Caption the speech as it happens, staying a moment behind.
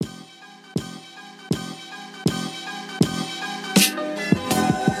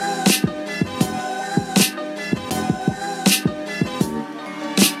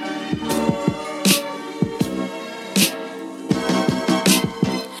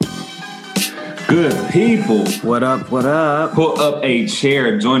Good people. What up? What up? Pull up a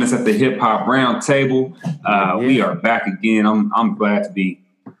chair. Join us at the Hip Hop Round Table. We are back again. I'm glad to be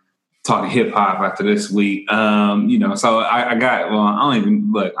talking hip hop after this week. So I I'm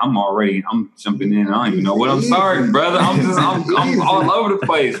jumping in. I don't even know what I'm starting, brother. I'm all over the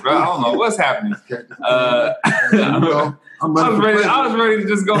place, bro. I don't know what's happening. I was ready to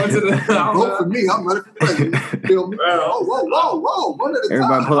just go into the vote for me. I'm ready for president. Whoa. One at a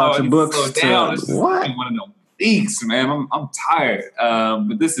Everybody time. pull out your books. What? One of them leaks, man. I'm tired.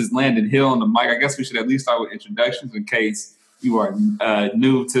 But this is Landon Hill on the mic. I guess we should at least start with introductions in case you are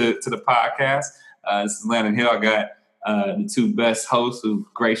new to the podcast. This is Landon Hill. I got the two best hosts who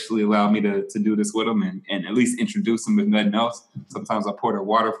graciously allow me to do this with them and at least introduce them if nothing else. Sometimes I pour their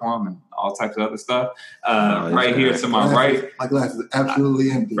water for them and all types of other stuff. Right here to my right. My glass is absolutely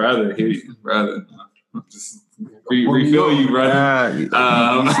empty. Brother. Just refill you, brother.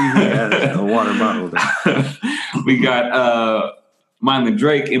 A water bottle. We got Mylan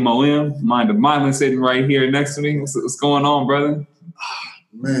Drake, MOM, Mind of Mylan, sitting right here next to me. What's going on, brother?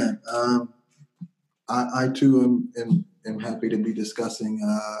 Man, I too am happy to be discussing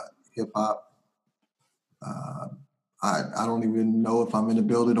hip hop. I don't even know if I'm in the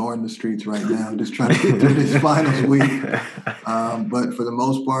building or in the streets right now. I'm just trying to get through this finals week. But for the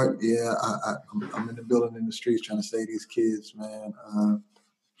most part, yeah, I'm in the building, in the streets, trying to save these kids, man.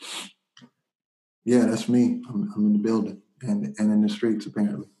 Yeah, that's me. I'm in the building and in the streets,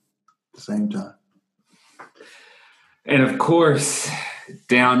 apparently, at the same time. And of course,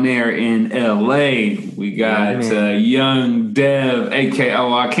 down there in LA, we got Young Dev, aka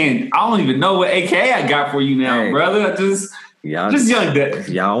I don't even know what aka I got for you now, brother. Just Young Dev.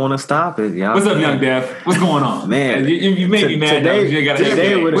 Y'all want to stop it? What's up, Young Dev? What's going on? Man, you made me mad.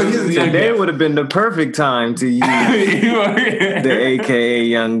 Today would have been the perfect time to use the aka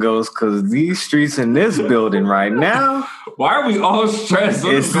Young Ghost, because these streets in this building right now. Why are we all stressed?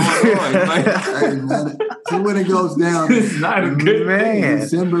 What's going on? Hey, man, see when it goes down. It's not a good man.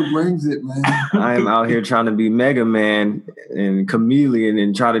 December brings it, man. I am out here trying to be Mega Man and Chameleon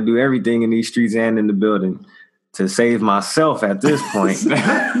and try to do everything in these streets and in the building to save myself at this point.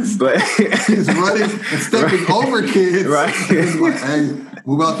 But he's running and stepping over kids. Right. Like, hey,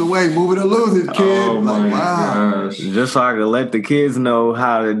 move out the way, move it or lose it, kid. Oh my gosh. Just so I can let the kids know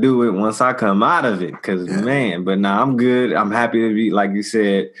how to do it once I come out of it. Because, but nah, I'm good. I'm happy to be, like you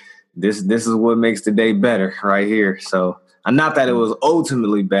said, this is what makes the day better right here. So, not that it was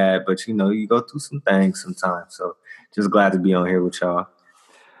ultimately bad, but, you go through some things sometimes. So, just glad to be on here with y'all.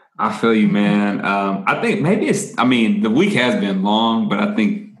 I feel you, man. I think the week has been long, but I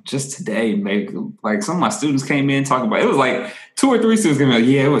think just today, maybe like some of my students came in talking about it was like 2 or 3 students came in,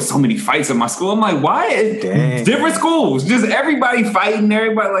 it was so many fights at my school. I'm like, why? Dang. Different schools, just everybody fighting,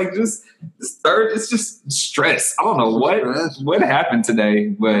 everybody it's just stress. I don't know what happened today,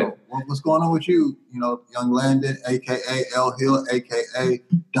 but what's going on with you? Young Landon, aka L Hill, aka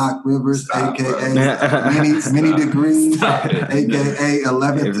Doc Rivers, aka many degrees, aka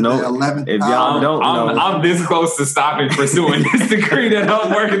 11th. If y'all don't know, I'm this close to stopping pursuing this degree that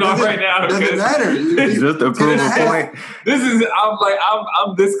I'm working on right now. Doesn't matter. It's just a proof point.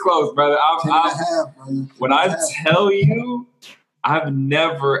 I'm this close, brother. When I tell you, I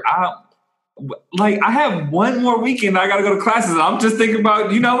have one more weekend. I got to go to classes. I'm just thinking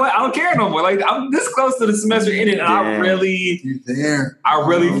about, I don't care no more. Like, I'm this close to the semester ending, and I really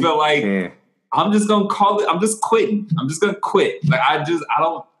feel like I'm just going to call it. I'm just quitting. I'm just going to quit. Like, I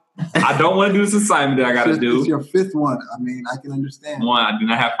don't want to do this assignment that I got to do. It's your 5th one. I mean, I can understand. One, I do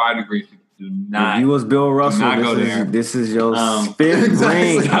not have 5 degrees. Do not. If you was Bill Russell, this is your 5th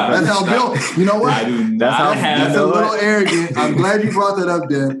ring. That's how Bill. You know what? I do not That's a little arrogant. I'm glad you brought that up,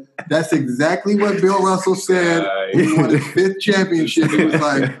 Deb. That's exactly what Bill Russell said when he won his 5th championship. He was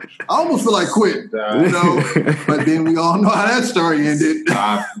like, I almost feel like quitting, But then we all know how that story ended.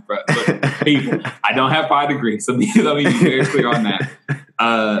 People, I don't have 5 degrees, so let me be very clear on that.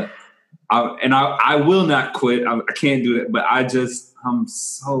 I will not quit. I can't do that. But I'm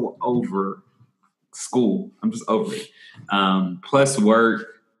so over school. I'm just over it. Plus work.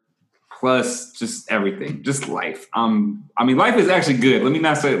 Plus just everything, just life. Life is actually good. Let me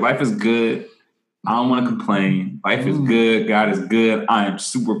not say it. Life is good. I don't want to complain. Life is good. God is good. I am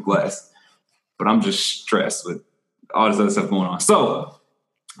super blessed. But I'm just stressed with all this other stuff going on. So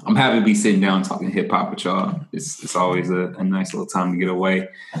I'm happy to be sitting down talking hip hop with y'all. It's always a nice little time to get away.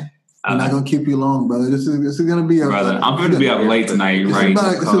 I'm not gonna keep you long, brother. This is gonna be I'm going to be up late tonight, right?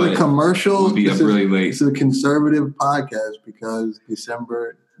 This is a commercial. Be up really late. This is a conservative podcast because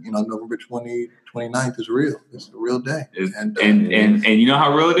December November 29th is real. It's a real day. And you know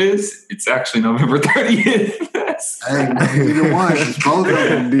how real it is? It's actually November 30th. Hey, either one. It's both of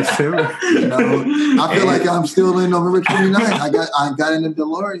them. December. I feel like I'm still in November 29th. I got in the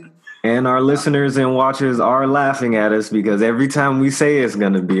DeLorean. And our listeners and watchers are laughing at us because every time we say it's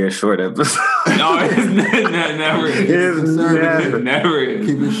going to be a short episode. No, it's never. It's never.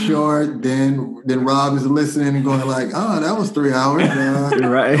 Keep it short. Then Rob is listening and going like, "Oh, that was 3 hours."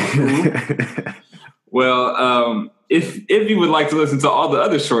 Right. Well, if you would like to listen to all the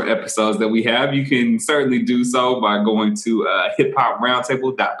other short episodes that we have, you can certainly do so by going to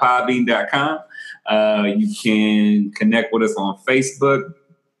hiphoproundtable.podbean.com. You can connect with us on Facebook.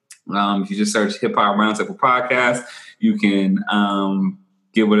 If you just search Hip Hop Roundtable Podcast, you can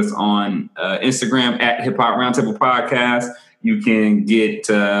get with us on Instagram at Hip Hop Roundtable Podcast. You can get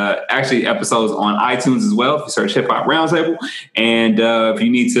actually episodes on iTunes as well if you search Hip Hop Roundtable. And if you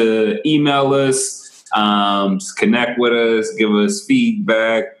need to email us, just connect with us, give us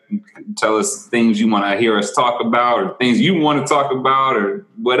feedback, tell us things you want to hear us talk about or things you want to talk about or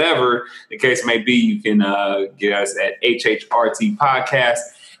whatever the case may be, you can get us at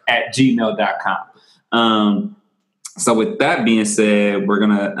hhrtpodcast@gmail.com. So with that being said, we're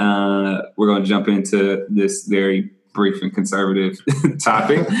gonna jump into this very brief and conservative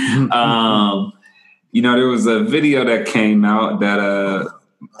topic. There was a video that came out that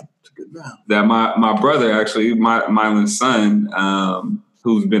my brother, actually, Mylan's son,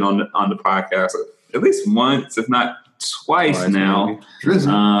 who's been on the podcast at least once, if not twice now. He need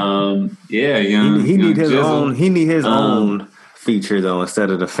his own. He need his own feature though, instead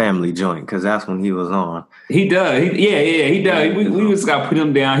of the family joint, because that's when he was on. He does. He does. We just got to put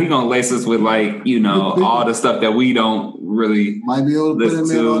him down. He gonna lace us with all the stuff that we don't really might be able to put him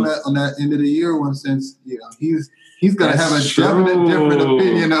in on that end of the year one, since he's gonna have a definite different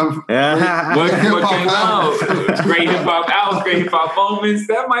opinion of what came out. Great hip hop albums, great hip hop moments.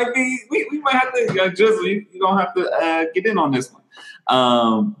 That might be. We might have to just. You gonna have to get in on this one.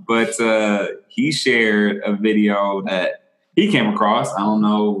 But he shared a video that he came across. I don't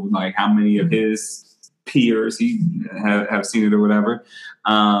know how many of his peers he have seen it or whatever.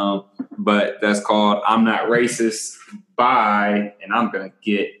 But that's called "I'm Not Racist" by, and I'm gonna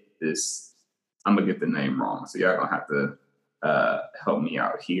get the name wrong, so y'all gonna have to help me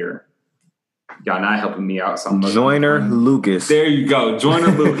out here. Y'all not helping me out. So Joyner Lucas. There you go,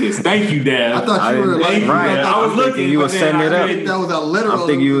 Joyner Lucas. Thank you, Dad. I thought you were right. I was looking. You were setting it up. That was a literal. I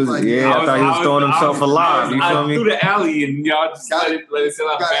think he was. I thought he was throwing himself alive. You feel me? Through the alley, and y'all just let it sit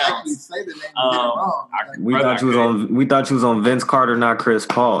out of bounds. Say the name wrong. We thought you was on Vince Carter, not Chris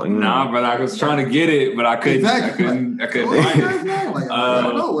Paul. Nah, but I was trying to get it, but I couldn't. Exactly. I couldn't find it. I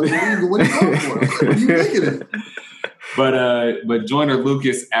don't know. What are you going for? What are you making it? But Joyner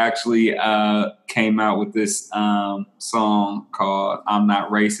Lucas actually came out with this song called "I'm Not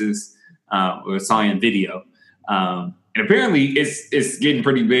Racist," or a song and video, and apparently it's getting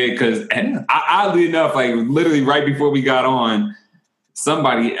pretty big because oddly enough, literally right before we got on,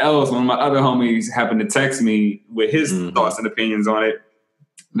 somebody else, one of my other homies, happened to text me with his thoughts and opinions on it.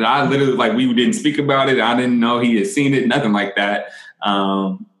 That I literally we didn't speak about it. I didn't know he had seen it, nothing like that.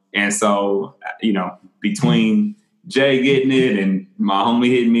 And so between Jay getting it and my homie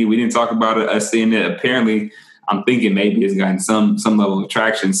hitting me, we didn't talk about it, us seeing it. Apparently, I'm thinking maybe it's gotten some level of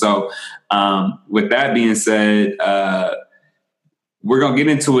traction. So with that being said, we're going to get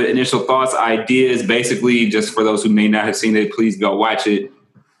into it. Initial thoughts, ideas, basically, just for those who may not have seen it, please go watch it.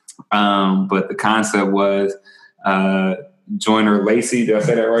 But the concept was Joyner Lacey. Did I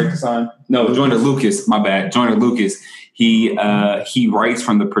say that right, Hassan? No, Joyner Lucas. My bad. Joyner Lucas. He writes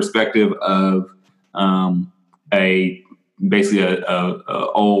from the perspective of a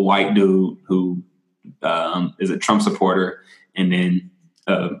old white dude who is a Trump supporter, and then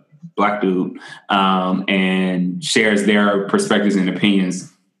a black dude, and shares their perspectives and opinions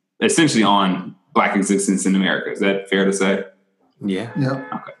essentially on black existence in America. Is that fair to say? Yeah.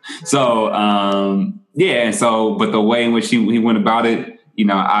 Okay. So, but the way in which he went about it,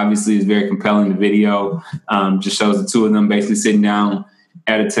 obviously is very compelling. The video just shows the two of them basically sitting down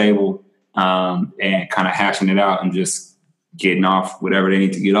at a table and kind of hashing it out and just getting off whatever they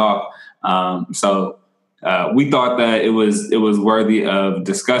need to get off. So we thought that it was worthy of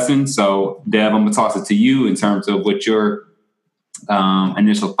discussing. So, Dev, I'm gonna toss it to you in terms of what your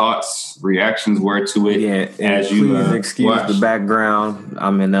initial thoughts, reactions were to it. Yeah, as you please excuse watched. The background.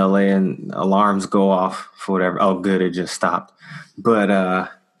 I'm in LA and alarms go off for whatever. Oh, good, it just stopped. But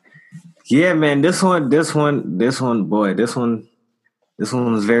yeah, man, this one,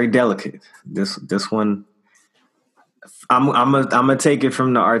 was very delicate. This one, I'm gonna take it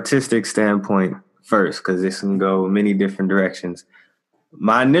from the artistic standpoint first, because this can go many different directions.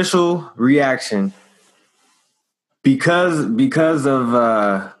 My initial reaction, because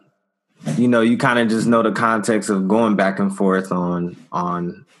of you kind of just know the context of going back and forth on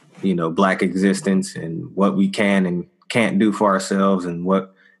Black existence and what we can and can't do for ourselves and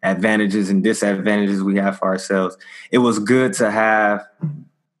what advantages and disadvantages we have for ourselves. It was good to have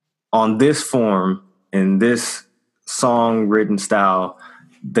on this form, in this song written style,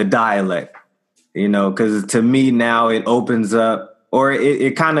 the dialect, because to me now it opens up, or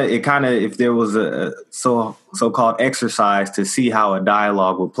it kind of, if there was a so-called exercise to see how a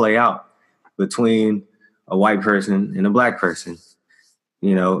dialogue would play out between a white person and a Black person,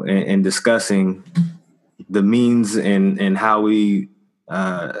 and discussing the means and how we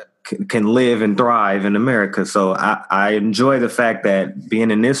can live and thrive in America. So I enjoy the fact that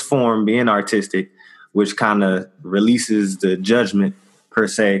being in this form, being artistic, which kind of releases the judgment per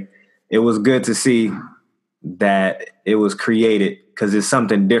se, it was good to see that it was created, because it's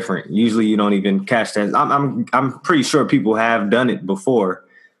something different. Usually you don't even catch that. I'm pretty sure people have done it before,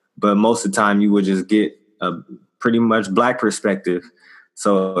 but most of the time you would just get a pretty much Black perspective.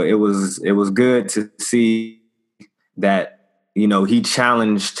 So it was good to see that, he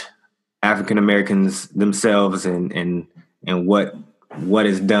challenged African Americans themselves and what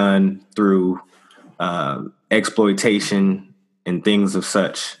is done through exploitation and things of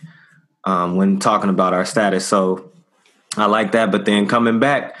such when talking about our status. So I like that. But then coming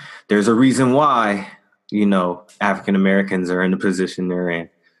back, there's a reason why, African Americans are in the position they're in.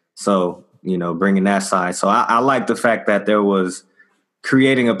 So, bringing that side. So I like the fact that there was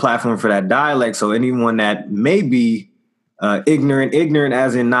creating a platform for that dialect. So anyone that may be ignorant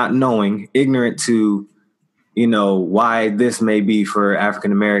as in not knowing, ignorant to, why this may be for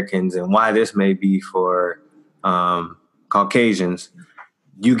African Americans and why this may be for Caucasians,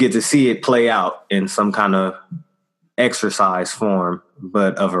 you get to see it play out in some kind of exercise form,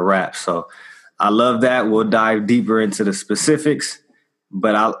 but of a rap. So I love that. We'll dive deeper into the specifics,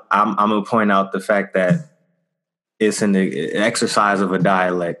 but I'm going to point out the fact that it's an exercise of a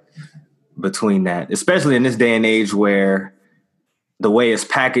dialect between that, especially in this day and age where the way it's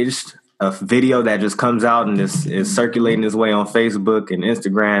packaged, a video that just comes out and is circulating its way on Facebook and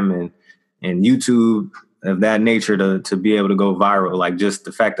Instagram and YouTube of that nature to be able to go viral. Like, just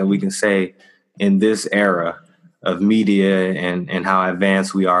the fact that we can say in this era of media and how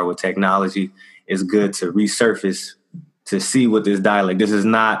advanced we are with technology, is good to resurface, to see what this dialect. This is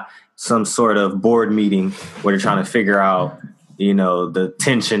not some sort of board meeting where they're trying to figure out, the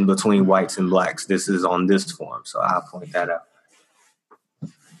tension between whites and Blacks. This is on this form. So I'll point that out.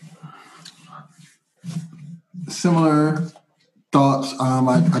 Similar thoughts.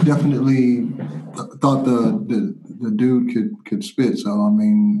 I definitely thought the dude could spit. So I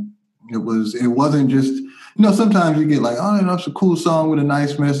mean, it wasn't just, sometimes you get like, oh, it's a cool song with a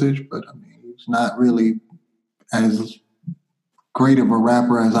nice message, but I mean, it's not really as great of a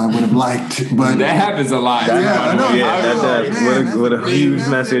rapper as I would have liked. But that happens a lot. I know. Yeah, that does. What a huge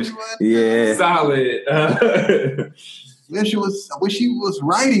message. Yeah, solid. I wish he was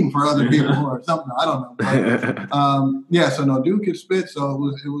writing for other people or something. I don't know. But, so no, dude could spit. So it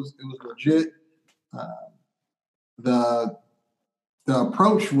was legit. The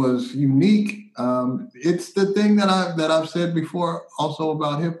approach was unique. It's the thing that I've said before also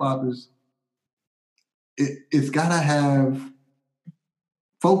about hip hop is it's gotta have,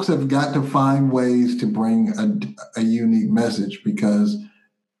 folks have got to find ways to bring a unique message, because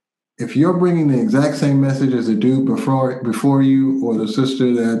if you're bringing the exact same message as a dude before you, or the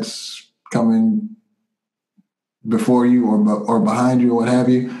sister that's coming before you or behind you or what have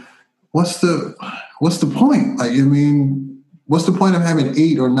you, what's the point? Like, I mean, what's the point of having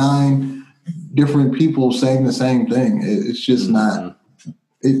 8 or 9 different people saying the same thing? It's just not.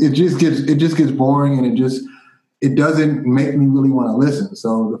 It just gets boring, and it doesn't make me really want to listen.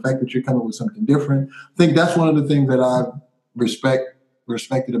 So the fact that you're coming with something different, I think that's one of the things that I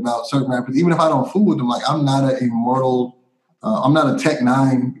respected about certain rappers. Even if I don't fool with them, like, I'm not I'm not a Tech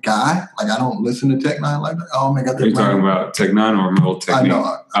 9 guy. Like, I don't listen to Tech 9 like that. Oh my God. Are you talking about Tech 9 or Immortal Technique? I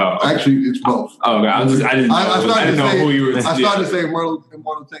know. Okay. Actually, it's both. Oh, okay. I didn't know who you were. I started to say Immortal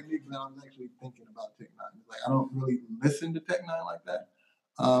Technique, and then I was actually thinking about Tech 9. Like, I don't really listen to Tech 9 like that.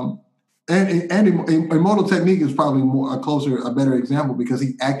 And Immortal Technique is probably a better example, because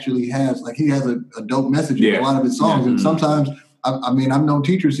he actually has a dope message in a lot of his songs. And sometimes, I mean, I've known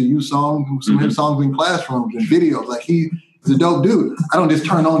teachers who use some of his songs in classrooms and videos. Like, he's a dope dude. I don't just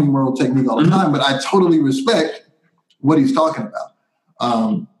turn on Immortal Technique all the time, but I totally respect what he's talking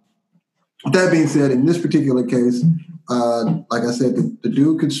about. That being said, in this particular case, like I said, the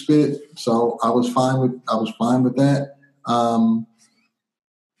dude could spit, so I was fine with that. I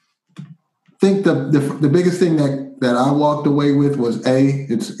think the biggest thing that I walked away with was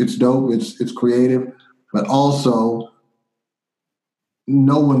it's dope, it's creative, but also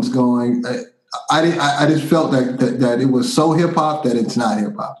no one's going. I just felt that it was so hip hop that it's not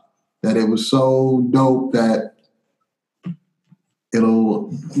hip hop. That it was so dope that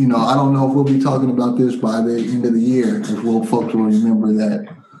it'll, I don't know if we'll be talking about this by the end of the year, if folks will remember that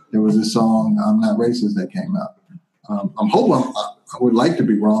there was a song, I'm Not Racist, that came out. I'm hoping, I would like to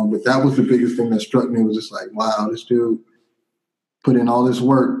be wrong, but that was the biggest thing that struck me. It was just like, wow, this dude put in all this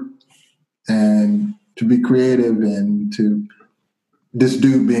work and to be creative, and to this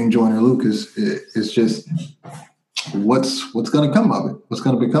dude being Joyner Lucas is just what's going to come of it, what's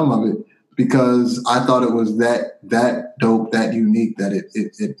going to become of it. Because I thought it was that dope, that unique, that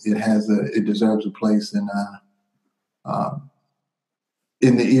it deserves a place in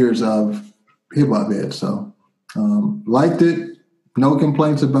the ears of hip hop heads. So liked it. No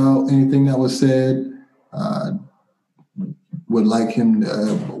complaints about anything that was said. Would like him.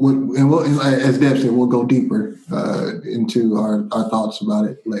 As Deb said, we'll go deeper into our thoughts about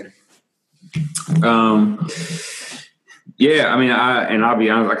it later. Yeah, I mean, I'll be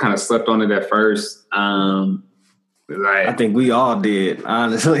honest, I kind of slept on it at first. I think we all did,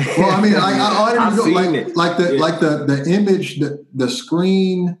 honestly. Well, I mean, I've seen it. Like the image, the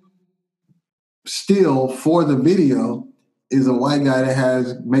screen still for the video is a white guy that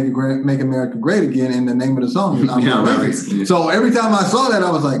has "Make America Great Again" in the name of the song. Yeah. So every time I saw that, I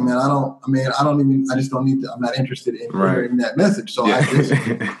was like, man, I just don't need to. I'm not interested in hearing that message. So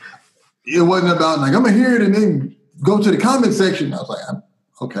it wasn't about like I'm gonna hear it and then go to the comment section. I was like, I'm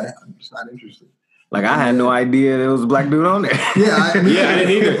just not interested. Like, I had no idea there was a black dude on there. Yeah, I didn't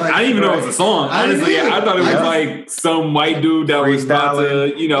either. I didn't even know it was a song. Honestly, I thought it was like some white dude that was about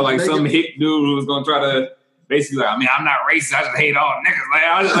to, like some hick dude who was going to try to basically like, I mean, I'm not racist. I just hate all niggas. Like,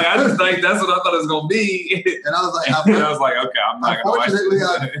 I just think that's what I thought it was going to be. And I was like, okay, I'm not going to watch this.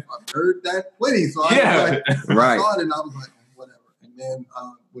 Unfortunately, I've heard that plenty. So I saw it and I was like, whatever. And then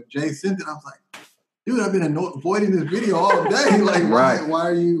when Jay sent it, I was like, dude, I've been avoiding this video all day. Like, why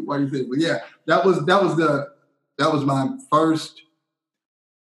are you saying? But yeah, that was my first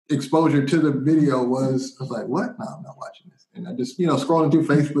exposure to the video. I was like, what? No, I'm not watching this. And I just, scrolling through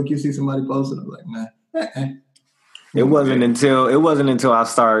Facebook, you see somebody posting, I'm like, nah. It wasn't until I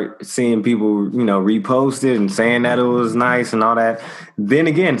started seeing people, repost it and saying that it was nice and all that. Then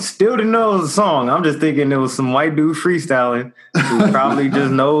again, still didn't know it was a song. I'm just thinking it was some white dude freestyling who probably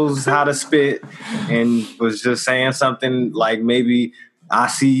just knows how to spit and was just saying something like maybe I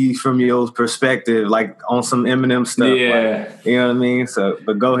see from your perspective, like on some Eminem stuff. Yeah. Like, you know what I mean? So,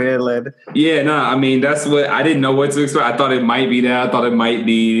 but go ahead, Led. Yeah, no, I mean, that's what, I didn't know what to expect. I thought it might be that. I thought it might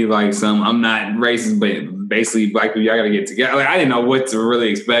be like I'm not racist, but basically black people, y'all got to get together. Like, I didn't know what to really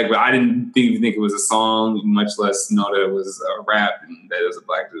expect, but I didn't even think it was a song, much less know that it was a rap and that it was a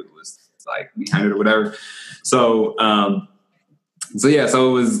black dude who was like behind it or whatever. So,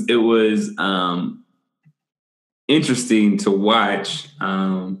 it was interesting to watch.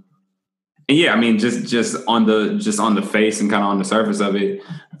 And yeah, I mean, just on the face and kind of on the surface of it,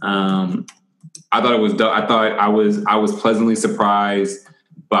 I thought it was dope. I thought I was pleasantly surprised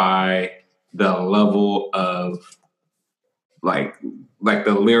by the level of like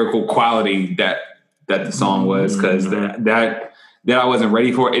the lyrical quality that the song was, because that I wasn't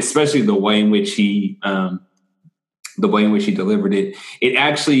ready for, especially the way in which he delivered it. It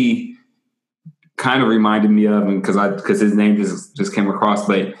actually kind of reminded me of, and because his name just came across,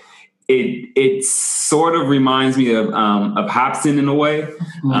 but it sort of reminds me of Hopsin in a way,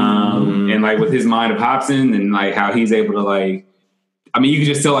 and like with his mind of Hopsin and like how he's able to like, I mean, you can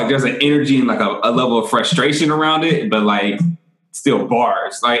just tell like there's an energy and like a level of frustration around it, but like still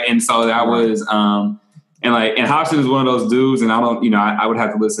bars, like, and so that was and Hopsin is one of those dudes, and I would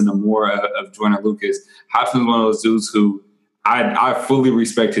have to listen to more of Joyner Lucas. Hopsin is one of those dudes who I fully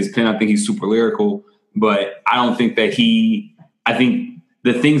respect his pen. I think he's super lyrical, but I don't think that I think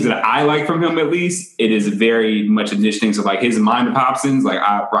the things that I like from him, at least, it is very much additioning to like his mind of Hopsins. Like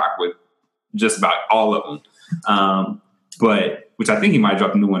I rock with just about all of them. But which I think he might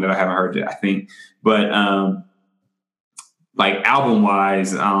drop a new one that I haven't heard yet, I think. But like album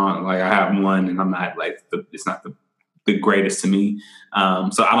wise, like I have one and I'm not like it's not the greatest to me.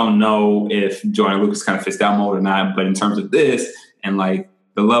 So I don't know if Joyner Lucas kind of fits that mold or not, but in terms of this and like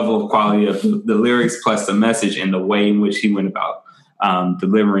the level of quality of the lyrics plus the message and the way in which he went about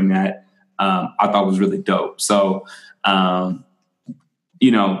delivering that, I thought was really dope. So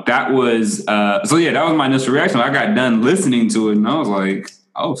that was that was my initial reaction. I got done listening to it and I was like,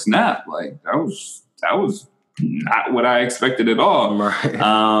 oh snap, like that was not what I expected at all.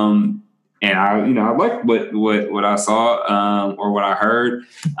 Right. And I liked what I saw or what I heard.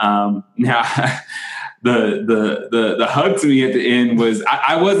 Now the hug to me at the end was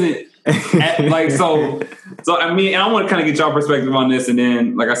I wasn't so I mean, I want to kind of get y'all perspective on this, and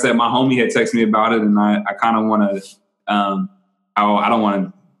then like I said, my homie had texted me about it, and I kind of want to I don't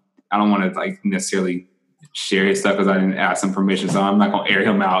want to like necessarily share his stuff because I didn't ask him permission, so I'm not gonna air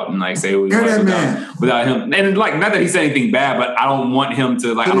him out and like say what he wants without him. And like, not that he said anything bad, but I don't want him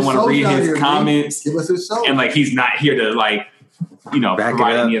to like. I don't want to read his comments, give us his soul. And like he's not here to like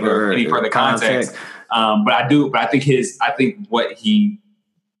provide any further context. But I think what he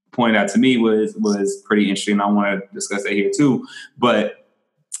pointed out to me was pretty interesting. I want to discuss that here too. But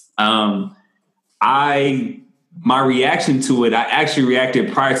my reaction to it, I actually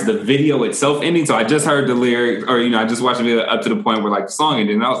reacted prior to the video itself ending. So I just heard the lyrics, or I just watched the video up to the point where like the song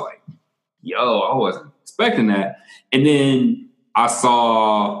ended, and I was like, "Yo, I wasn't expecting that." And then I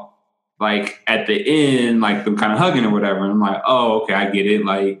saw like at the end, like them kind of hugging or whatever, and I'm like, "Oh, okay, I get it."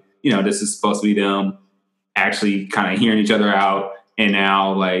 Like, this is supposed to be them actually kind of hearing each other out. And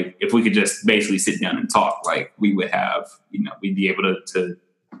now, like, if we could just basically sit down and talk, like we would have, we'd be able to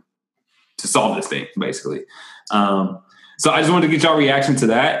solve this thing, basically. So I just wanted to get y'all reaction to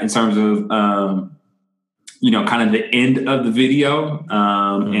that in terms of, kind of the end of the video,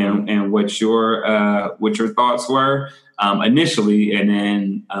 and what your thoughts were, initially. And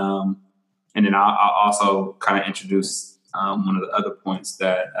then I'll also kind of introduce, one of the other points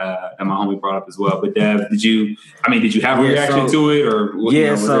that my homie brought up as well. But Dev, did you have a reaction to it, or was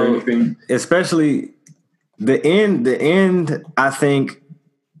there anything? Especially the end, I think,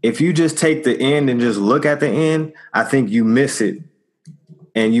 if you just take the end and just look at the end, I think you miss it,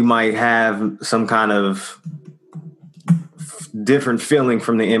 and you might have some kind of different feeling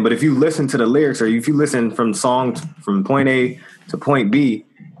from the end. But if you listen to the lyrics, or if you listen from songs from point A to point B,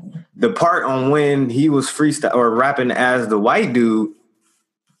 the part on when he was freestyle or rapping as the white dude,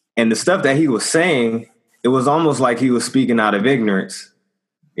 and the stuff that he was saying, it was almost like he was speaking out of ignorance.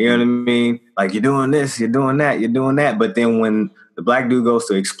 You know what I mean? Like, you're doing this, you're doing that, you're doing that. But then when the black dude goes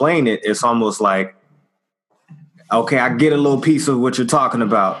to explain it, it's almost like, okay, I get a little piece of what you're talking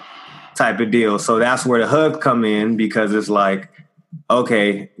about type of deal. So that's where the hug come in, because it's like,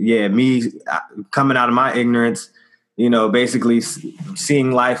 okay, yeah, me coming out of my ignorance, basically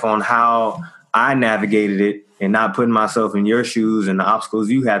seeing life on how I navigated it and not putting myself in your shoes and the obstacles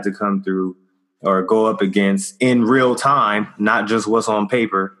you had to come through or go up against in real time, not just what's on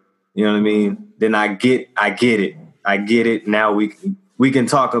paper. You know what I mean? Then I get it. Now we can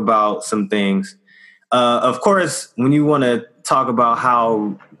talk about some things. Of course, when you want to talk about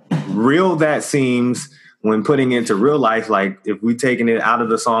how real that seems when putting into real life, like if we taking it out of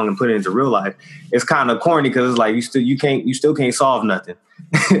the song and put it into real life, it's kind of corny, because it's like you still can't solve nothing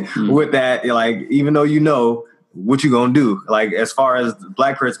with that. Like, even though what you gonna do? Like, as far as the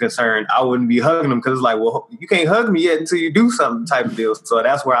black person concerned, I wouldn't be hugging them, because it's like, well, you can't hug me yet until you do something type of deal. So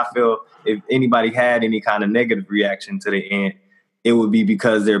that's where I feel if anybody had any kind of negative reaction to the end, it would be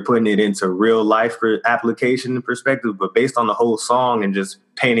because they're putting it into real life application and perspective. But based on the whole song and just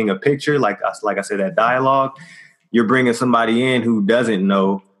painting a picture, like I said, that dialogue, you're bringing somebody in who doesn't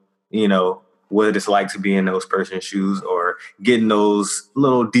know, what it's like to be in those person's shoes, or getting those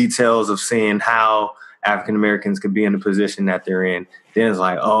little details of seeing how African Americans could be in the position that they're in. Then it's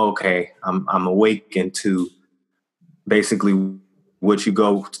like, oh, okay, I'm awakened to basically what you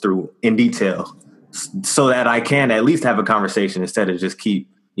go through in detail, so that I can at least have a conversation instead of just keep,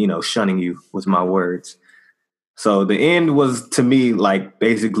 shunning you with my words. So the end was, to me, like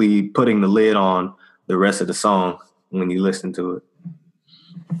basically putting the lid on the rest of the song when you listen to it.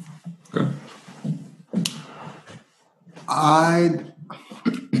 Okay. I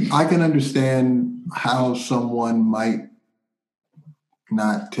can understand how someone might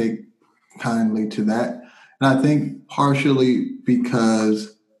not take kindly to that. And I think partially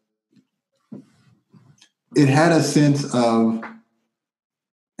because it had a sense of,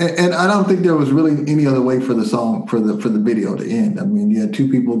 and I don't think there was really any other way for the song, for the video to end. I mean, you had two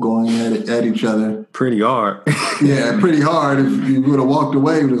people going at each other. Pretty hard. Yeah, pretty hard. If you would have walked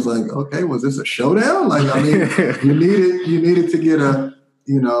away, it was like, okay, was this a showdown? Like, I mean, you needed to get a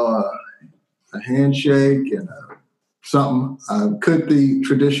handshake and something. Could the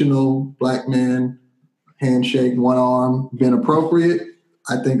traditional black man handshake, one arm, been appropriate?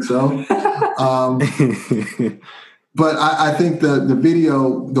 I think so. But I think the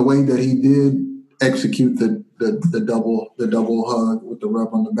video, the way that he did execute the double hug with the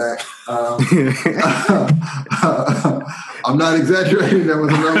rub on the back. I'm not exaggerating. That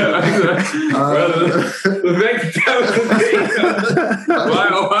was a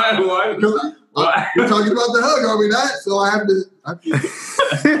why? We're talking about the hug, are we not? So I have to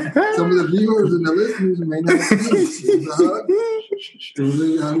some of the viewers and the listeners may not have seen it. The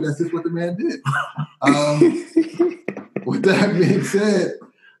hug. That's just what the man did. With that being said,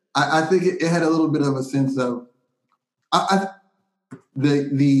 I think it had a little bit of a sense of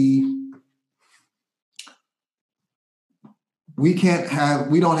we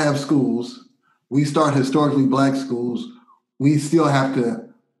don't have schools. We start historically black schools. We still have to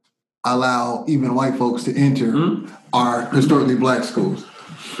allow even white folks to enter our historically black schools.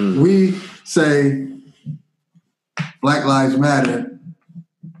 We say Black Lives Matter.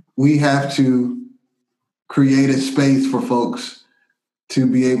 We have to create a space for folks to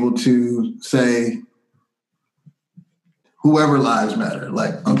be able to say whoever lives matter.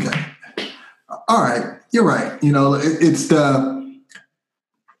 Like, okay, all right, you're right. It's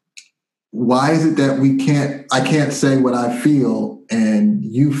why is it that I can't say what I feel and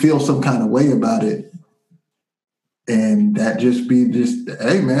you feel some kind of way about it? And that just,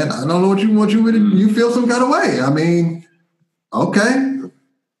 hey man, I don't know what you feel some kind of way. I mean, okay.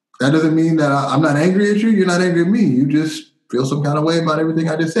 That doesn't mean that I'm not angry at you. You're not angry at me. You just feel some kind of way about everything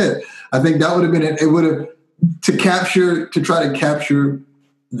I just said. I think that would have been it would have to try to capture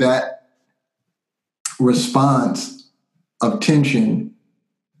that response of tension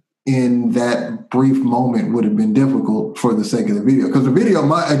in that brief moment would have been difficult for the sake of the video. Because the video,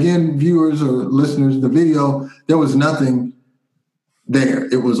 again, viewers or listeners, the video, there was nothing there.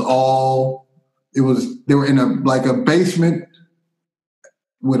 They were in a basement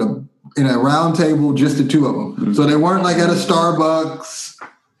in a round table, just the two of them. Mm-hmm. So they weren't like at a Starbucks.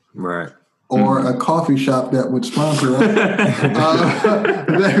 Right. Or a coffee shop that would sponsor us.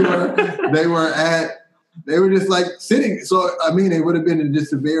 They were just like sitting. So, I mean, it would have been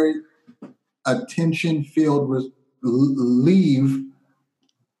just a very attention-filled leave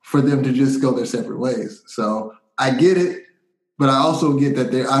for them to just go their separate ways. So I get it, but I also get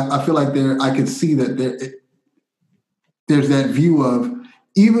that I feel like I could see that there's that view of,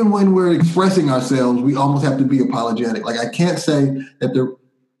 even when we're expressing ourselves, we almost have to be apologetic. Like, I can't say that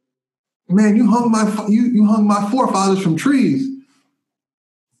man, you hung my forefathers from trees.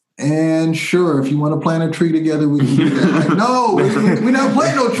 And sure, if you want to plant a tree together, we can do that. Like, no, we not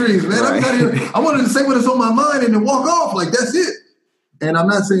plant no trees, man. Right. I wanted to say what is on my mind and then walk off. Like, that's it. And I'm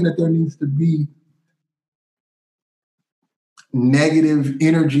not saying that there needs to be negative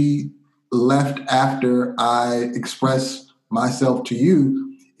energy left after I express myself to you.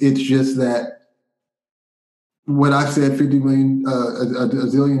 It's just that what I've said 50 million, a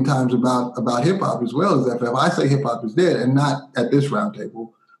zillion times about hip hop as well, is that if I say hip hop is dead, and not at this round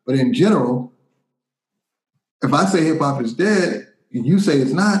table, but in general, if I say hip hop is dead and you say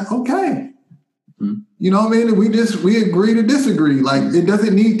it's not, okay. Mm-hmm. You know what I mean? We agree to disagree. Like, it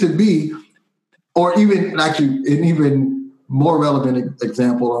doesn't need to be, or even actually an even more relevant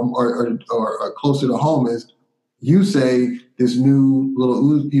example or closer to home is, you say this new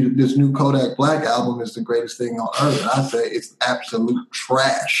Kodak Black album is the greatest thing on earth, and I say it's absolute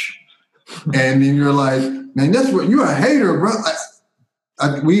trash. And then you're like, man, that's what you're a hater, bro.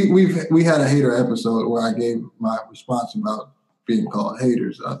 We had a hater episode where I gave my response about being called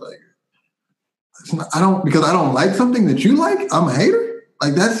haters. I was like, because I don't like something that you like, I'm a hater.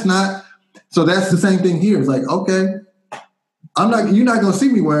 Like, that's not. So that's the same thing here. It's like, okay. You're not gonna see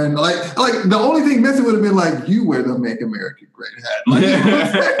me wearing like the only thing missing would have been like, you wear the Make America Great hat. Like, you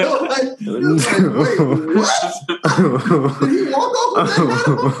know what I'm saying? Wait, what? Did you walk off with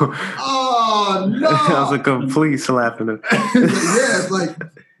that? Oh no! That was a complete slap in the. Yeah, it's like,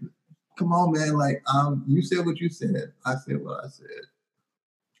 come on, man. Like, you said what you said. I said what I said.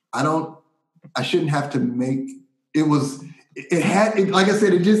 I shouldn't have to make it was. It had, like I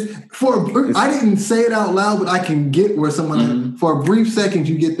said, I didn't say it out loud, but I can get where someone, for a brief second,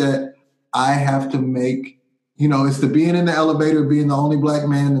 you get that I have to make, it's the being in the elevator, being the only black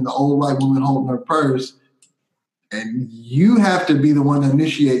man and the old white woman holding her purse. And you have to be the one that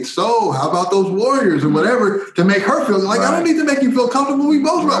initiates. So how about those warriors or whatever to make her feel like, right. I don't need to make you feel comfortable. We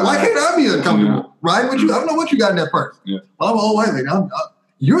both, right. Why can't I be uncomfortable? Yeah. Right? I don't know what you got in that purse. Yeah. Well, I'm an old white lady.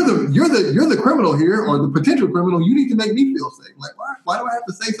 You're the criminal here, or the potential criminal. You need to make me feel safe. Like, why do I have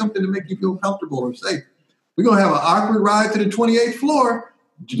to say something to make you feel comfortable or safe? We're gonna have an awkward ride to the 28th floor,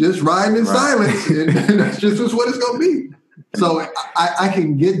 just riding in silence, and that's just what it's gonna be. So I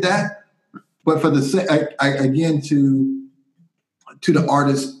can get that, but for the again to the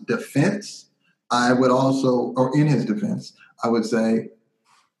artist's defense, I would also, or in his defense, I would say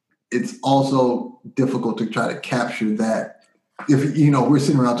it's also difficult to try to capture that. If, we're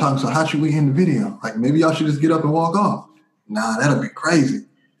sitting around talking, so how should we end the video? Like, maybe y'all should just get up and walk off. Nah, that'll be crazy.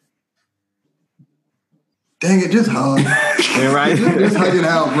 Dang it, just hug. Yeah, right. just hug it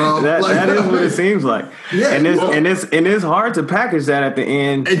out, bro. That is what it seems like. Yeah, and it's hard to package that at the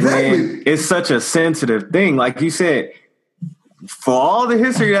end. Exactly. Man, it's such a sensitive thing. Like you said, for all the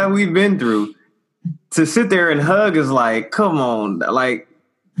history that we've been through, to sit there and hug is like, come on, like.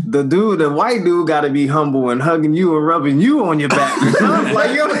 The white dude got to be humble and hugging you and rubbing you on your back.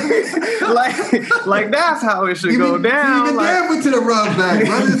 like that's how it should go down. Even Dan went to the rub back,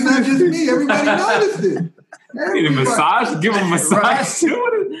 brother. It's not just me. Everybody noticed it. Need a massage? Give him a massage.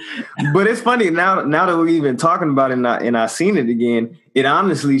 But it's funny now that we're even talking about it and I seen it again. It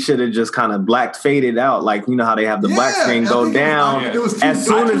honestly should have just kind of faded out, like how they have the black screen go down. As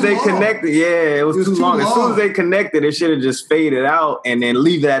soon as they connected, it was too long. As soon as they connected, it should have just faded out and then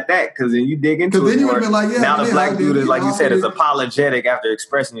leave it at that. Because then you dig into it more. Like, now the black dude is, like you said, is apologetic after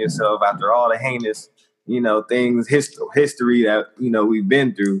expressing yourself after all the heinous, things, history that we've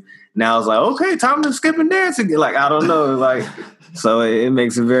been through. Now it's like, okay, time to skip and dance again. Like, I don't know, like, so it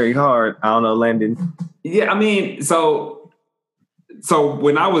makes it very hard. I don't know, Landon. Yeah, I mean, so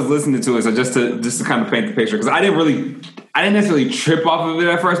when I was listening to it, so just to kind of paint the picture, because I didn't necessarily trip off of it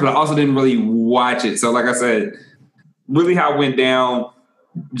at first, but I also didn't really watch it. So like I said, really how it went down,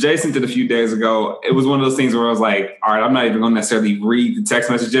 Jason did a few days ago. It was one of those things where I was like, all right, I'm not even going to necessarily read the text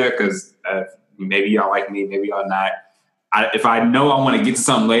message yet, because maybe y'all like me, maybe y'all not. If I know I want to get to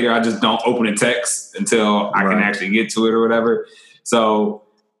something later, I just don't open a text until I can actually get to it or whatever. So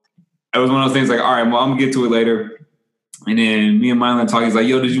it was one of those things like, all right, well, I'm going to get to it later. And then me and Mylon talking, he's like,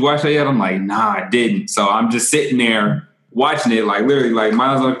 yo, did you watch that yet? I'm like, nah, I didn't. So I'm just sitting there watching it, like literally, like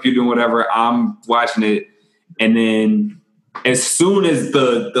Mylon's on the computer doing whatever, I'm watching it. And then as soon as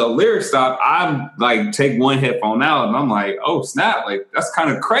the lyrics stop, I'm like, take one headphone out and I'm like, oh, snap. Like, that's kind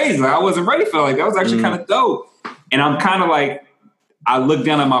of crazy. Like, I wasn't ready for it. Like, that was actually kind of dope. And I'm kind of like, I look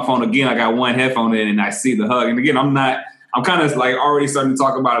down at my phone again. I got one headphone in and I see the hug. And again, I'm kind of like already starting to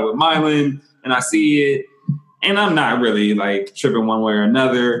talk about it with Mylon and I see it. And I'm not really like tripping one way or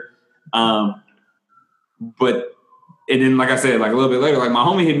another. But then, like I said, like a little bit later, like my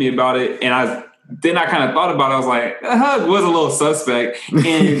homie hit me about it. And I kind of thought about it. I was like, the hug was a little suspect.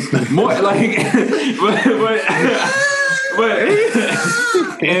 And more like,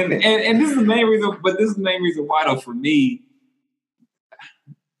 and this is the main reason, but this is the main reason why though, for me,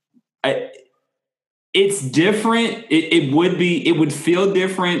 it's different. It would feel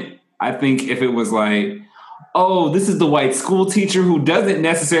different. I think if it was like, oh, this is the white school teacher who doesn't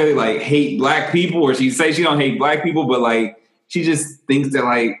necessarily like hate black people, or she say she don't hate black people, but like she just thinks that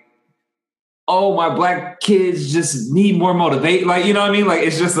like, oh, my black kids just need more motivate. Like, you know what I mean? Like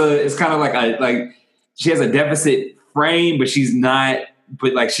it's kind of like she has a deficit frame, but she's not,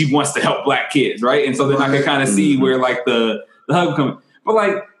 but like she wants to help black kids, right? And so then I can kind of see where like the hug comes. But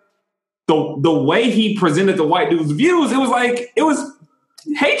like the way he presented the white dude's views, it was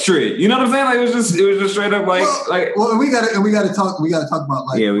hatred. You know what I'm saying? Like it was just straight up like well, we gotta talk about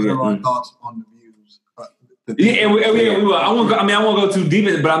like what are our thoughts on the views. I won't go too deep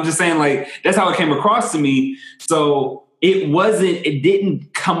in it, but I'm just saying like that's how it came across to me. So it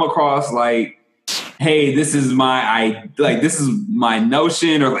didn't come across like, hey, this is my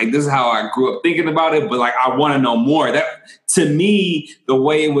notion, or like this is how I grew up thinking about it, but like I want to know more. That to me, the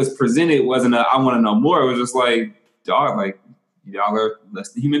way it was presented wasn't I want to know more. It was just like, dog, like y'all are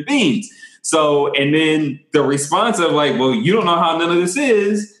less than human beings. So, and then the response of like, well, you don't know how none of this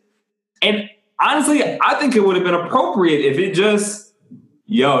is. And honestly, I think it would have been appropriate if it just,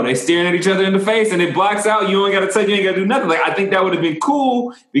 they staring at each other in the face and it blacks out. You ain't got to touch, you ain't got to do nothing. Like, I think that would have been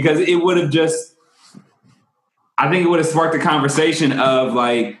cool because it would have sparked a conversation of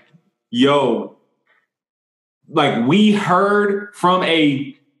like, like we heard from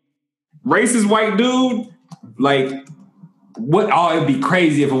a racist white dude, like, it'd be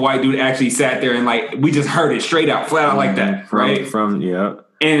crazy if a white dude actually sat there and like we just heard it straight out, flat out like that, right?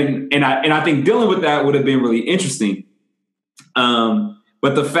 And I think dealing with that would have been really interesting.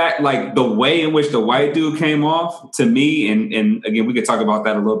 But the fact, like the way in which the white dude came off to me, and again we could talk about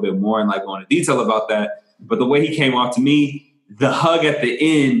that a little bit more and like go into detail about that. But the way he came off to me, the hug at the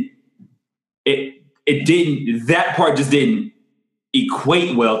end, that part just didn't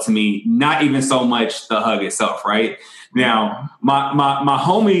equate well to me. Not even so much the hug itself, right? Now, my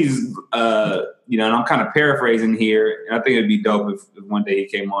homies, and I'm kind of paraphrasing here, and I think it'd be dope if one day he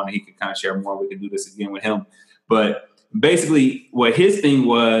came on and he could kind of share more. We could do this again with him. But basically, what his thing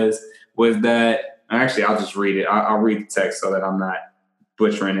was was that actually I'll just read it. I'll read the text so that I'm not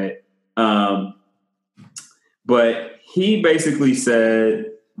butchering it. But he basically said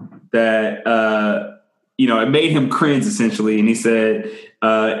that it made him cringe essentially, and he said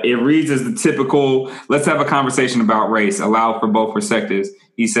it reads as the typical "let's have a conversation about race, allow for both perspectives."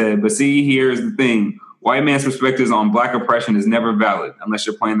 He said, "But see, here's the thing: white man's perspectives on black oppression is never valid unless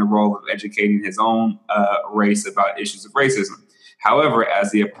you're playing the role of educating his own race about issues of racism. However,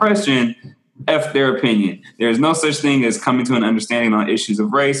 as the oppression, F their opinion. There is no such thing as coming to an understanding on issues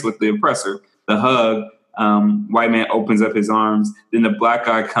of race with the oppressor. The hug." White man opens up his arms. Then the black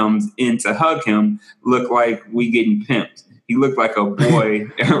guy comes in to hug him. Look like we getting pimped. He looked like a boy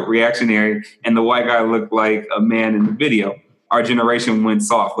reactionary, and the white guy looked like a man in the video. Our generation went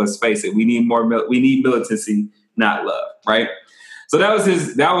soft. Let's face it. We need more. We need militancy, not love. Right. So that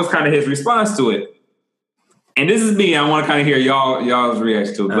was kind of his response to it. And this is me. I want to kind of hear y'all's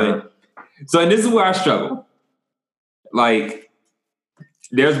reaction to it. But and this is where I struggle. Like,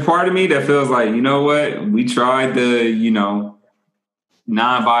 there's a part of me that feels like, you know what? We tried the,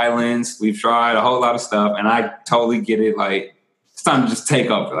 nonviolence. We've tried a whole lot of stuff, and I totally get it. Like, it's time to just take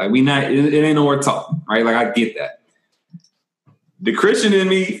over. Like, it ain't nowhere to talk, right? Like, I get that. The Christian in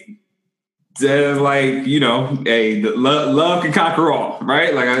me says, like, hey, love can conquer all,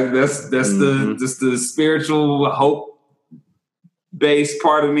 right? Like, that's the spiritual hope based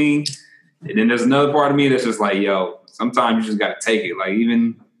part of me, and then there's another part of me that's just like, yo. Sometimes you just got to take it. Like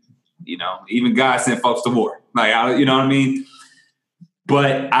even God sent folks to war. Like, you know what I mean?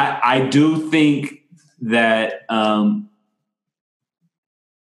 But I do think that, again,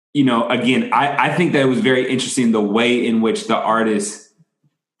 I think that it was very interesting the way in which the artist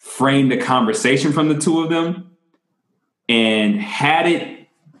framed the conversation from the two of them and had it.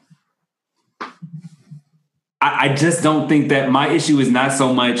 I just don't think that my issue is not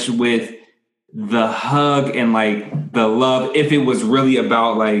so much with the hug and like the love, if it was really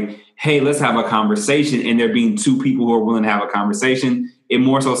about like, hey, let's have a conversation, and there being two people who are willing to have a conversation, it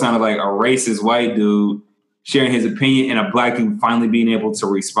more so sounded like a racist white dude sharing his opinion and a black dude finally being able to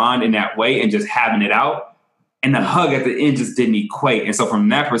respond in that way and just having it out. And the hug at the end just didn't equate. And so from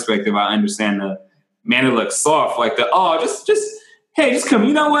that perspective, I understand the man, it looks soft, like hey, just come,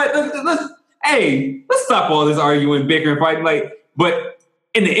 you know what? Let's stop all this arguing, bickering, fighting, like, but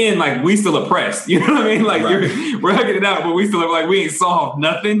in the end, like, we still oppressed. You know what I mean? Like, right. We're hugging it out, but we still like, we ain't solved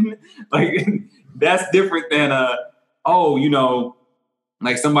nothing. Like, that's different than,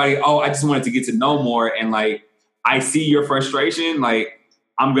 like somebody, I just wanted to get to know more. And like, I see your frustration. Like,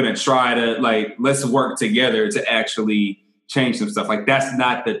 I'm going to try to, like, let's work together to actually change some stuff. Like, that's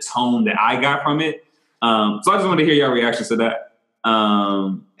not the tone that I got from it. So I just want to hear your reactions to that.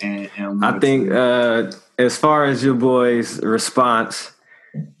 And I think as far as your boy's response,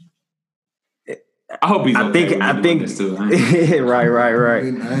 I hope he's okay. I think this too. Right. Hey man,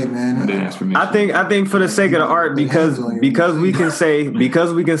 I think for the sake of the art, because we can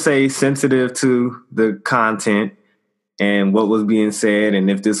say sensitive to the content and what was being said,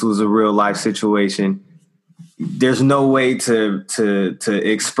 and if this was a real life situation, there's no way to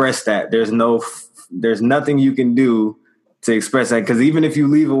express that. There's nothing you can do to express that, because even if you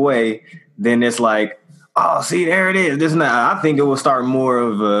leave away, then it's like, oh, see, there it is. I think it will start more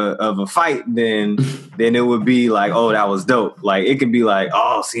of a fight than it would be like, oh, that was dope. Like, it could be like,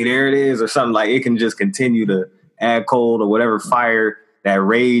 oh, see, there it is, or something. Like, it can just continue to add cold or whatever fire, that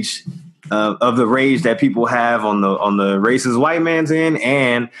rage of the rage that people have on the racist white man's end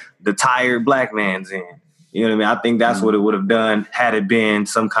and the tired black man's end. You know what I mean? I think that's what it would have done had it been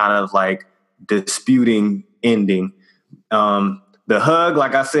some kind of like disputing ending. The hug,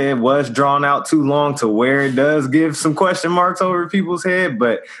 like I said, was drawn out too long to where it does give some question marks over people's head,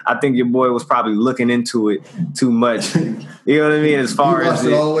 but I think your boy was probably looking into it too much. You know what I mean? As far as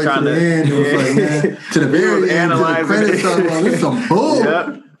it all the way to the end, it was like, man, to the very end, to the credits started, like, this is some bull.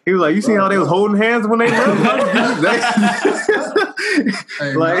 Yeah. He was like, you see how they was holding hands when they left?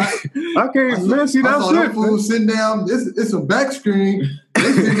 Like, I can't miss you. That shit. Fools sitting down. It's a back screen.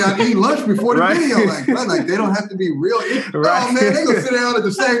 They sitting down eating lunch before the video. Like they don't have to be real. Right. Oh man, they gonna sit down at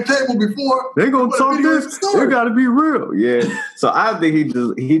the same table before. They gonna talk this. They gotta be real. Yeah. So I think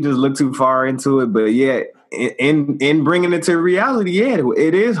he just looked too far into it. But yeah, in bringing it to reality, yeah,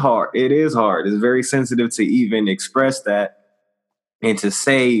 it is hard. It is hard. It's very sensitive to even express that and to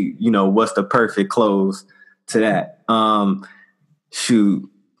say, you know, what's the perfect close to that. Shoot,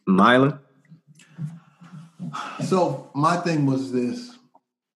 Mylan. So my thing was this.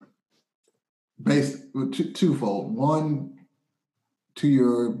 Based twofold. One, to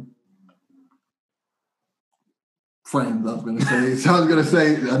your friends. I was going to say. So I was going to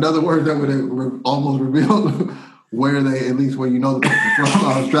say another word that would almost reveal where they, at least where you know the person from.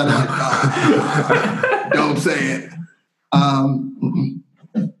 I was trying to don't say it.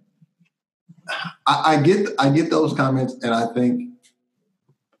 I get those comments, and I think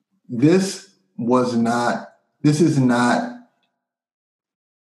this is not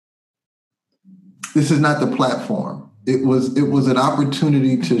the platform. It was an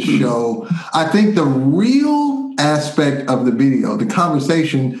opportunity to show. I think the real aspect of the video, the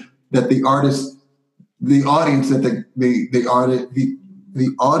conversation that the artist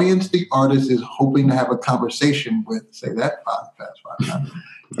is hoping to have a conversation with, say that 5 times,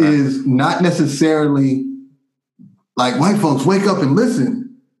 is not necessarily like white folks wake up and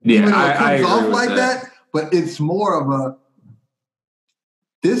listen. Yeah, even though it comes off like that, but it's more of a.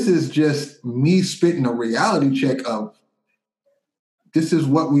 This is just me spitting a reality check of this is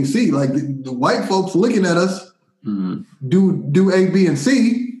what we see. Like the white folks looking at us do A, B, and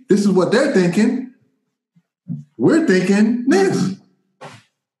C. This is what they're thinking. We're thinking this.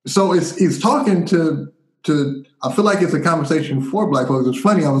 So it's talking to I feel like it's a conversation for Black folks. It's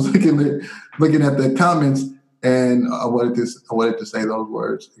funny. I was looking at the comments, and I wanted to say those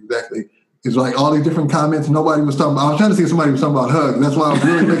words exactly. It's like all these different comments. Nobody was talking about. I was trying to see if somebody was talking about hugs. That's why I was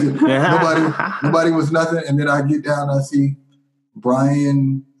really looking. Nobody was nothing. And then I get down and I see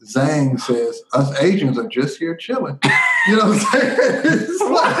Brian Zhang says, "Us Asians are just here chilling." You know what I'm saying? It's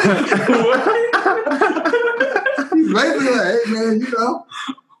like, he's basically like, "Hey man, you know,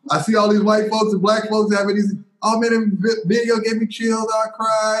 I see all these white folks and black folks having these. Oh man, the video gave me chills. I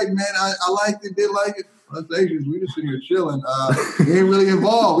cried. Man, I liked it. Did like it. Us Asians, we just sitting here chilling. We ain't really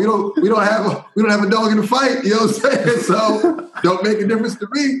involved. We don't have a dog in the fight. You know what I'm saying? So don't make a difference to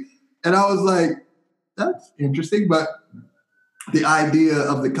me." And I was like, that's interesting. But the idea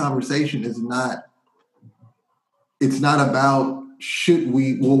of the conversation is not. It's not about should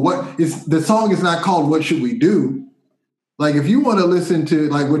we. Well, the song is not called "What Should We Do." Like if you want to listen to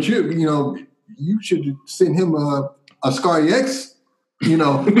like what you should send him a Scary X.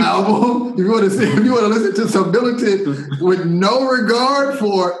 Album. If you want to listen to some militant with no regard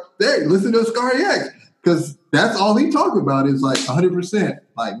for, hey, listen to Scary X, because that's all he talked about is like 100%.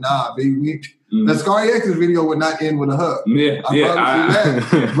 Like, nah, baby, the Scary X's video would not end with a hug. I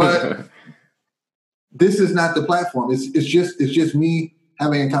promise you that. But this is not the platform. It's just me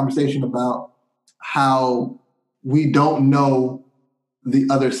having a conversation about how we don't know the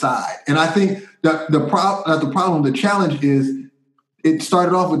other side, and I think that the challenge is. It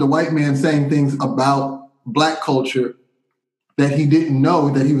started off with the white man saying things about black culture that he didn't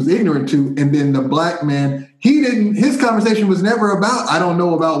know, that he was ignorant to. And then the black man, his conversation was never about, I don't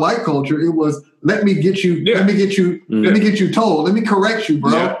know about white culture. It was, let me get you told. Let me correct you,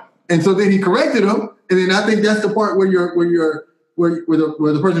 bro. Yeah. And so then he corrected him. And then I think that's the part where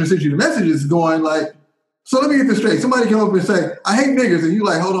the person who sent you the message is going like, so let me get this straight. Somebody come up and say, I hate niggers. And you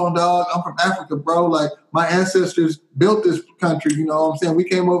like, hold on, dog. I'm from Africa, bro. Like, my ancestors built this country. You know what I'm saying? We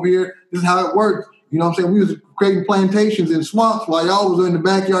came over here. This is how it worked. You know what I'm saying? We was creating plantations in swamps while y'all was in the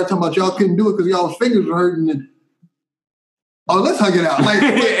backyard talking about y'all couldn't do it because y'all's fingers were hurting. And, let's hug it out. Like,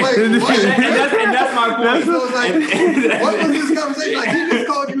 what? And that's my point. So like, what was this conversation? Like, he just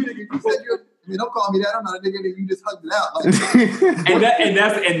called you nigga. You said don't call me that. I'm not a nigga. You just hugged it out. Like,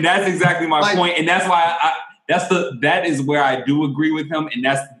 and that's exactly my point. And that's why that is where I do agree with him. And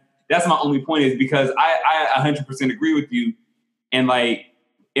that's my only point is because I 100% agree with you. And like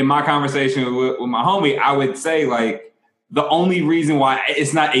in my conversation with my homie, I would say like the only reason why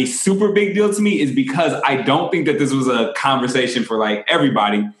it's not a super big deal to me is because I don't think that this was a conversation for like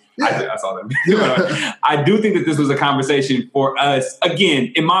everybody. Yeah. I saw that. Yeah. I do think that this was a conversation for us.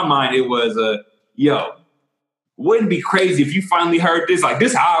 Again, in my mind, it was wouldn't it be crazy if you finally heard this? Like,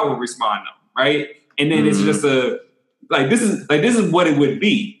 this is how I would respond, though, right? And then it's just this is what it would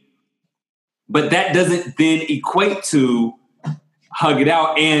be. But that doesn't then equate to hug it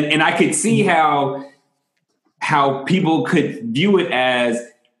out. And I could see how people could view it as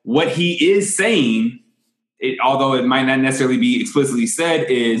what he is saying. Although it might not necessarily be explicitly said,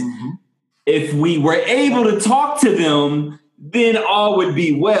 is if we were able to talk to them, then all would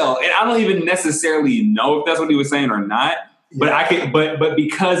be well. And I don't even necessarily know if that's what he was saying or not. Yeah. But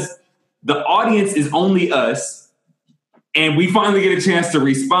because the audience is only us, and we finally get a chance to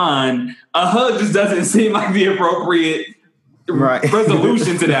respond, a hug just doesn't seem like the appropriate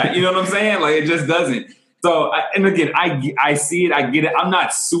resolution to that. You know what I'm saying? Like, it just doesn't. So, and again, I see it, I get it. I'm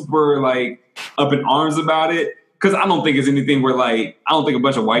not super like up in arms about it because I don't think it's anything where like I don't think a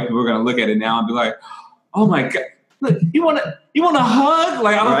bunch of white people are gonna look at it now and be like, "Oh my god, look, you want to You want a hug?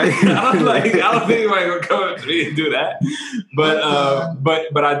 Like I don't think anybody would come up to me and do that. But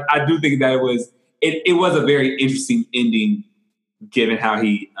I do think that it was a very interesting ending, given how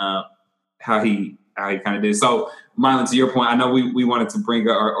he kind of did. So, Mylan, to your point, I know we wanted to bring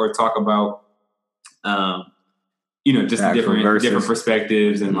or talk about just the different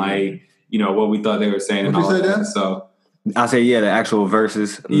perspectives and like what we thought they were saying and all that. So. I say the actual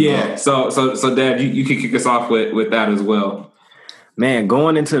verses. Yeah. So Dad, you can kick us off with that as well. Man,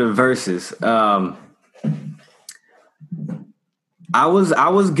 going into the verses, I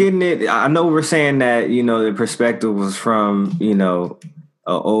was getting it. I know we're saying that the perspective was from an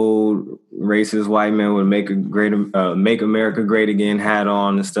old racist white man with make America great again hat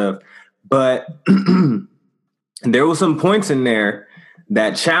on and stuff, but there was some points in there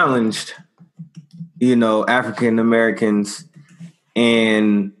that challenged African Americans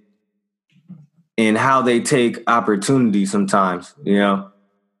and how they take opportunity sometimes,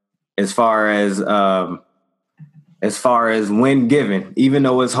 as far as when given, even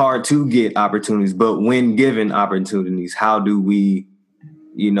though it's hard to get opportunities, but when given opportunities, how do we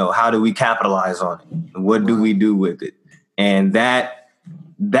capitalize on it? What do we do with it? And that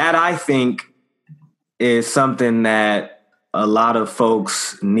I think is something that a lot of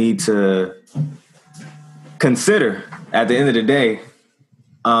folks need to consider at the end of the day.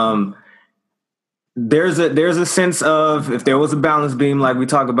 There's a sense of, if there was a balance beam like we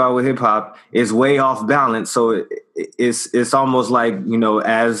talk about with hip hop, it's way off balance. So it's almost like,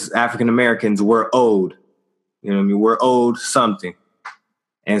 as African Americans, we're owed. We're owed something.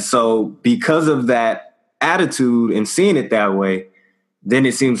 And so because of that attitude and seeing it that way, then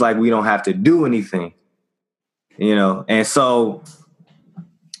it seems like we don't have to do anything. And so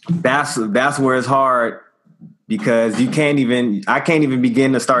that's where it's hard. Because I can't even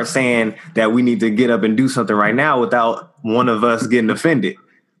begin to start saying that we need to get up and do something right now without one of us getting offended.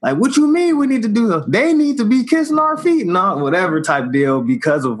 Like, what you mean we need to do? They need to be kissing our feet, not whatever type deal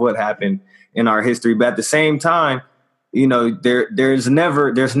because of what happened in our history. But at the same time, there's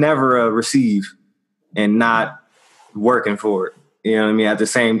never a receive and not working for it. You know what I mean? At the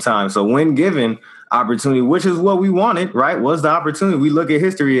same time. So when given opportunity, which is what we wanted, right? Was the opportunity. We look at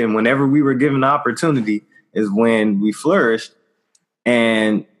history, and whenever we were given the opportunity is when we flourished.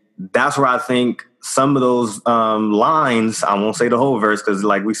 And that's where I think some of those lines, I won't say the whole verse, because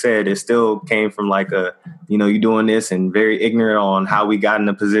like we said, it still came from like you doing this and very ignorant on how we got in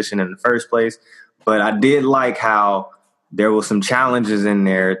the position in the first place. But I did like how there was some challenges in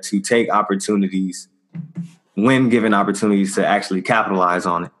there to take opportunities when given opportunities to actually capitalize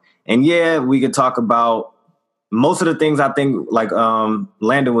on it. And yeah, we could talk about most of the things. I think like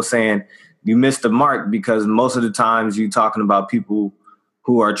Landon was saying, you missed the mark, because most of the times you're talking about people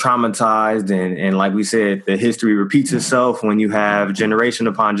who are traumatized. And like we said, the history repeats itself when you have generation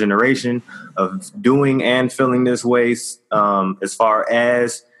upon generation of doing and feeling this way, as far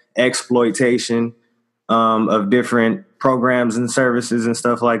as exploitation of different programs and services and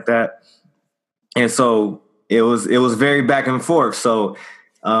stuff like that. And so it was very back and forth. So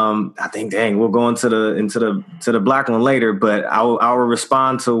I think, dang, we'll go into the black one later, but I will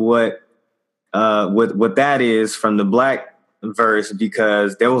respond to what that is from the black verse,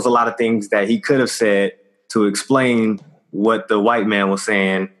 because there was a lot of things that he could have said to explain what the white man was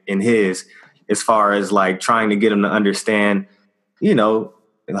saying in his, as far as like trying to get him to understand,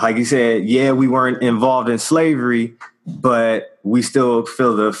 like he said, yeah, we weren't involved in slavery, but we still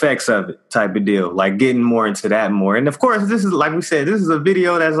feel the effects of it type of deal, like getting more into that more. And of course, this is, like we said, this is a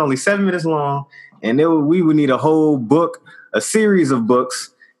video that's only 7 minutes long, and we would need a whole book, a series of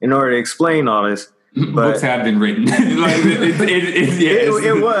books in order to explain all this. But books have been written. It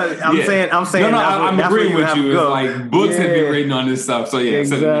was. I'm saying. No, I'm agreeing with you. It's like books have been written on this stuff. So yeah,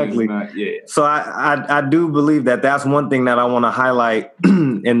 exactly. So I do believe that that's one thing that I want to highlight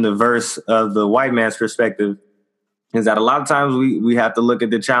in the verse of the white man's perspective, is that a lot of times we have to look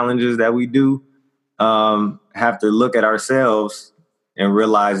at the challenges that we do, have to look at ourselves and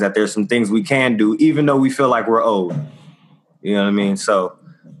realize that there's some things we can do, even though we feel like we're owed. You know what I mean? So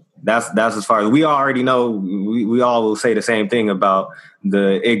that's as far as we already know. We all will say the same thing about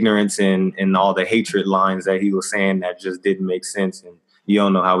the ignorance and all the hatred lines that he was saying that just didn't make sense. And you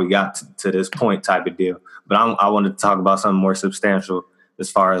don't know how we got to this point type of deal. But I wanted to talk about something more substantial as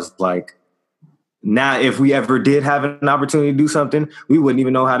far as like, now, if we ever did have an opportunity to do something, we wouldn't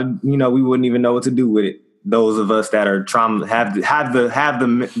even know how to, we wouldn't even know what to do with it. Those of us that are have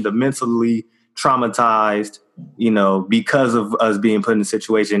the mentally traumatized, because of us being put in a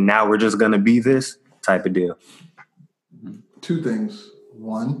situation, now we're just going to be this type of deal. 2 things.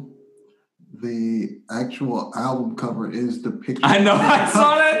 One, the actual album cover is the picture. I know. I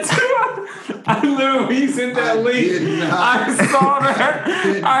saw that too. I literally, you sent that link. I saw that.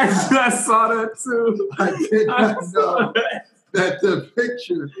 I saw that too. I did not know that the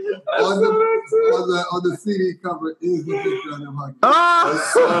picture on the CD cover is the picture of them hugging. I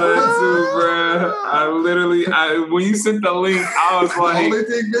saw that too, bro. I literally, when you sent the link, I was like,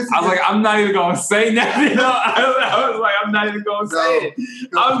 I'm not even gonna say nothing. I was like, I'm not even gonna say it.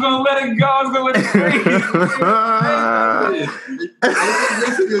 I was gonna let it go. I was gonna let it breathe.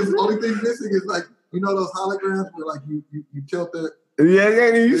 Only thing missing is like, you know those holograms where like you tilt the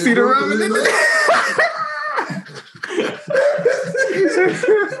you see the rubber.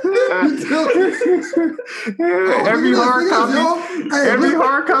 Every hard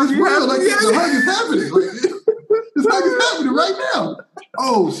copy you have, like the hug is happening. Like, this hug is happening right now.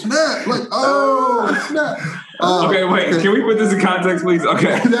 Oh snap! Like snap. Okay, wait. Can we put this in context, please?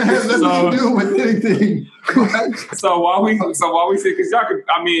 Okay. That has nothing to do with anything. So while we see, because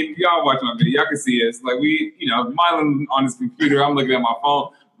y'all watch my video, y'all can see us. Like Mylan on his computer, I'm looking at my phone.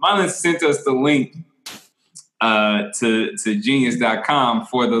 Mylan sent us the link to genius.com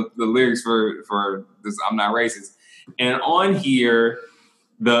for the lyrics for this I'm Not Racist. And on here,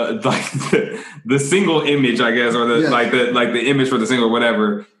 the single image, I guess, or the image for the single or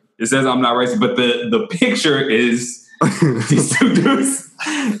whatever, it says I'm Not Racist, but the picture is these two dudes,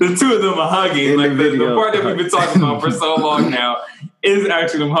 the two of them are hugging. Like the part that we've been talking about for so long now is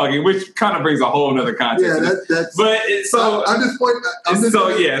actually them hugging, which kind of brings a whole nother context. Yeah, that's. But so I'm just pointing. So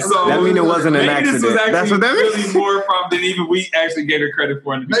that means it wasn't an accident. This was actually that's what that really means. more from than even we actually gave her credit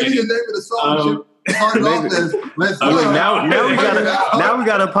for in the beginning. Maybe the name of the song should start off as "Let's Go." Now we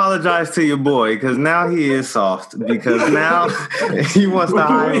gotta apologize to your boy because now he is soft because now he wants to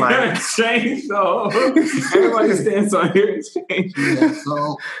highlight. Change though. Everybody stands on here and change. Yeah,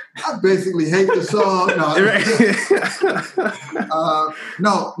 so I basically hate the song.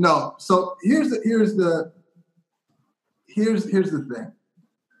 No. So here's the thing.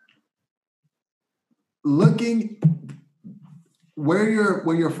 Looking where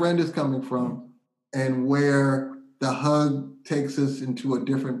your friend is coming from and where the hug takes us into a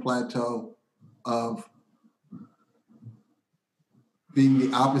different plateau of being the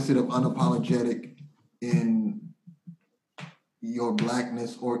opposite of unapologetic in your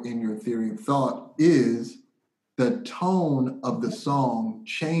blackness or in your theory of thought is the tone of the song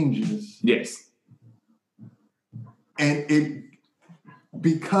changes. Yes. And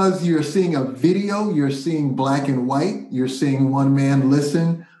because you're seeing a video, you're seeing black and white, you're seeing one man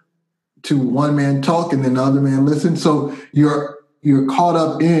listen to one man talk and then the other man listen. So you're caught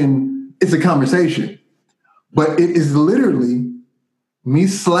up in, it's a conversation, but it is literally me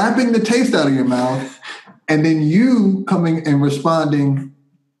slapping the taste out of your mouth and then you coming and responding.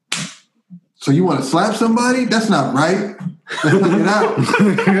 So you want to slap somebody? That's not right. Let's look it out.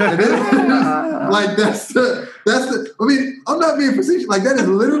 Like that's the. I mean, I'm not being facetious. Like that is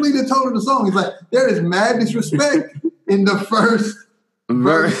literally the tone of the song. It's like there is mad disrespect in the first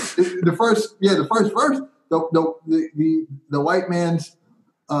verse. The first verse. The white man's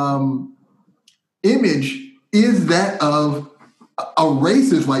image is that of a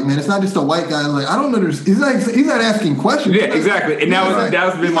racist white man. It's not just a white guy. Like I don't understand. He's not asking questions. Yeah, exactly. And that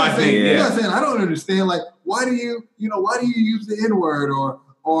was been my thing. He's not saying I don't understand. Like why do you use the N-word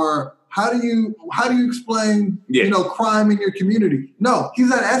or how do you explain crime in your community? No, he's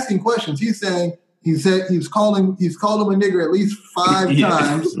not asking questions. He's saying he's called him a nigger at least 5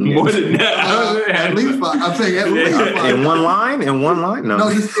 times. More than that. At least 5. I'm saying at least 5. In one line?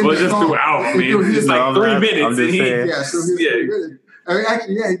 No. Just throughout. I mean, it's like 3 minutes. I'm just saying. Yeah, so 3 minutes.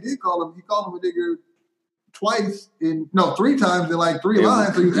 Actually, he did call him a nigger twice 3 times in like 3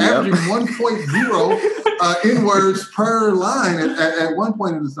 lines. So he was averaging 1.0 N-words per line at one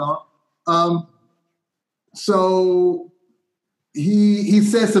point in the song. So he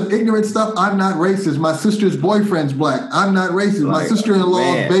says some ignorant stuff. I'm not racist. My sister's boyfriend's black. I'm not racist. My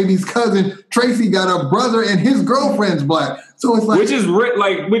sister-in-law's baby's cousin Tracy got a brother and his girlfriend's black. So it's like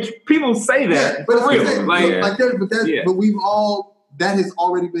which people say that but for real. But we've all that has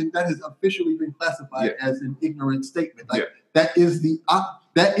officially been classified as an ignorant statement. That is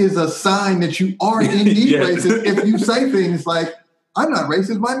a sign that you are indeed racist if you say things like, I'm not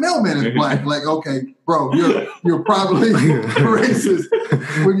racist, my mailman is black. Like, okay, bro, you're probably racist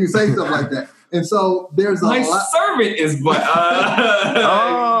when you say stuff like that. And so there's my servant is black.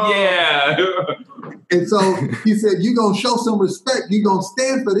 Yeah. And so he said, you gonna show some respect, you gonna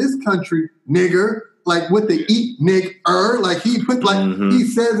stand for this country, nigger, like with the nigger, like he put he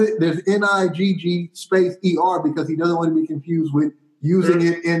says it, there's NIGG space ER because he doesn't want to be confused with using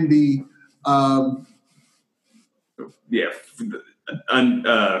it in the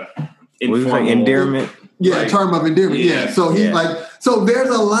Endearment. Yeah, like, term of endearment. Yeah. So he's so there's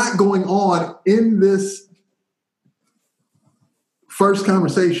a lot going on in this first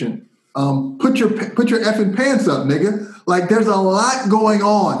conversation. Put your effing pants up, nigga. Like there's a lot going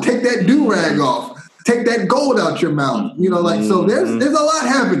on. Take that do-rag off. Take that gold out your mouth. You know, like so there's a lot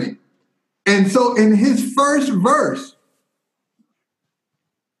happening. And so in his first verse,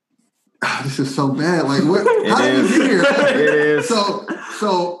 this is so bad. Like what? How did we get here? It is. So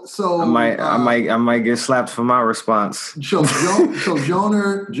I might get slapped for my response.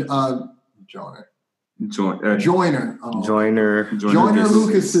 Joyner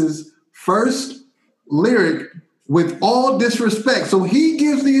Lucas's first lyric, with all disrespect. So he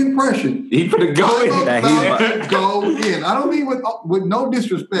gives the impression he put a go in. Go in. I don't mean with no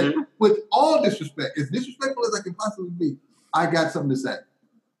disrespect. With all disrespect, as disrespectful as I can possibly be, I got something to say.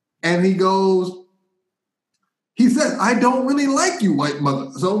 And he says, I don't really like you, white mother.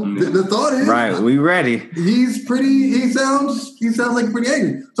 So the thought is, right, we ready. He sounds like pretty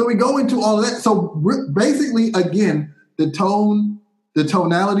angry. So we go into all of that. So basically, again, the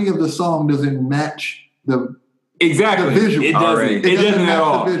tonality of the song doesn't match the visual. It doesn't at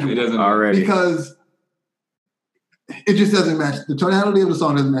all. It doesn't already. Because it just doesn't match. The tonality of the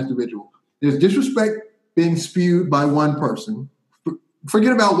song doesn't match the visual. There's disrespect being spewed by one person.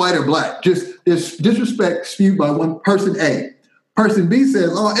 Forget about white or black. Just there's disrespect spewed by one person A. Person B says,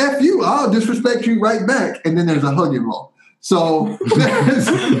 "Oh, F you, I'll disrespect you right back." And then there's a hug involved. So it's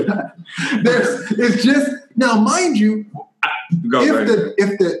just now, mind you,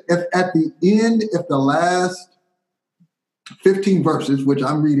 if at the end, if the last 15 verses, which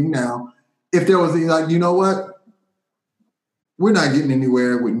I'm reading now, if there was like, you know what, we're not getting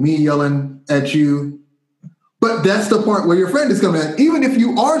anywhere with me yelling at you. But that's the part where your friend is coming in. Even if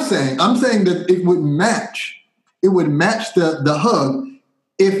you are saying, I'm saying that it would match the hug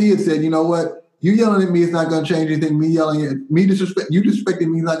if he had said, you know what, you yelling at me is not going to change anything. Me yelling at me, you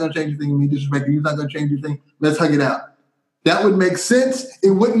disrespecting me is not going to change anything. Me disrespecting you is not going to change anything. Let's hug it out. That would make sense. It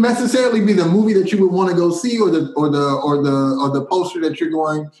wouldn't necessarily be the movie that you would want to go see or the poster that you're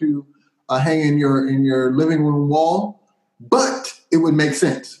going to hang in your living room wall, but it would make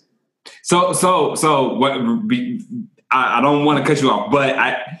sense. So what? I don't want to cut you off, but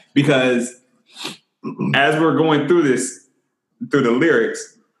because as we're going through the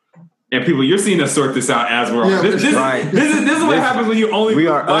lyrics, and people, you're seeing us sort this out as we're on. This is what happens when you only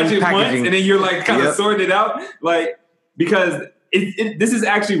watch it once, and then you're like kind of sorting it out, like because this is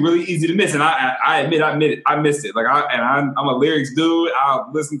actually really easy to miss, and I admit I missed it. Like I'm a lyrics dude.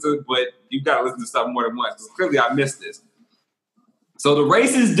 I'll listen to it, but you got to listen to stuff more than once because clearly I missed this. So the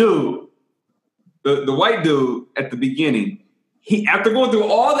racist dude. The white dude at the beginning, he after going through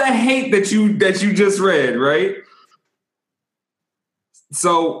all the hate that you just read, right?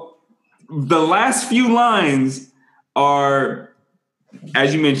 So the last few lines are,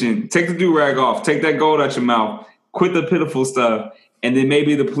 as you mentioned, take the do-rag off, take that gold out your mouth, quit the pitiful stuff, and then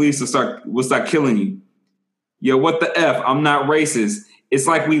maybe the police will start killing you. Yo, what the F? I'm not racist. It's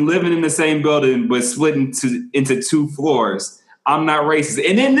like we living in the same building but split into 2 floors. I'm not racist.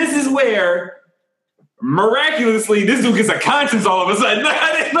 And then this is where miraculously, this dude gets a conscience all of a sudden.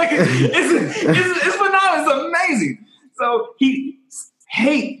 It's phenomenal. It's amazing. So he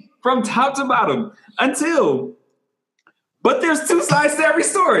hate from top to bottom but there's 2 sides to every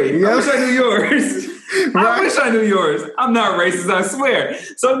story. Yep. I wish I knew yours. Right. I wish I knew yours. I'm not racist, I swear.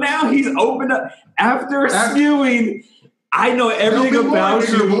 So now he's opened up after spewing. I know everything about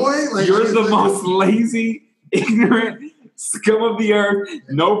you. You're the most lazy, ignorant scum of the earth,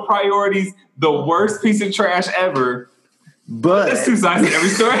 no priorities, the worst piece of trash ever. But there's 2 sides to every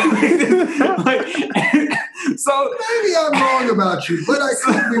story. So maybe I'm wrong about you, but I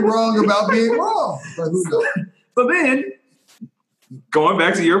could be wrong about being wrong. But who knows? So then, going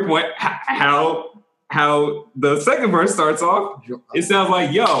back to your point, how the second verse starts off, it sounds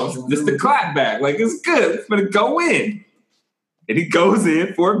like, yo, this the clap back. Like, it's good. It's going to go in. And he goes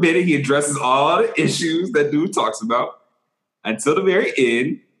in for a minute. He addresses all the issues that dude talks about until the very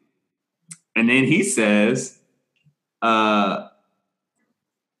end. And then he says, I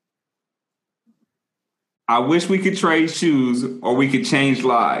wish we could trade shoes or we could change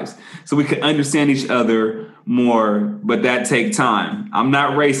lives so we could understand each other more, but that take time. I'm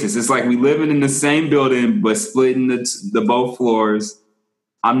not racist. It's like we living in the same building but splitting the both floors.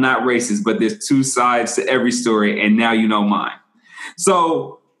 I'm not racist, but there's 2 sides to every story, and now you know mine.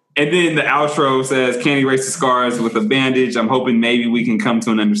 So, and then the outro says, can't erase the scars with a bandage. I'm hoping maybe we can come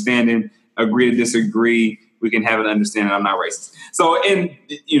to an understanding. Agree to disagree. We can have an understanding. I'm not racist. So, and,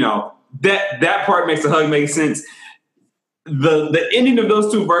 that part makes the hug make sense. The ending of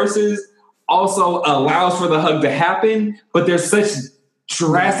those two verses also allows for the hug to happen, but there's such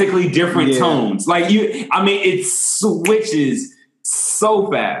drastically different tones. Like it switches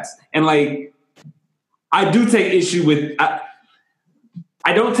so fast. And like, I do take issue with,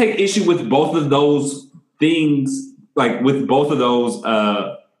 I don't take issue with both of those things, like with both of those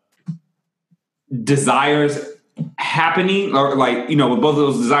desires happening, or like, with both of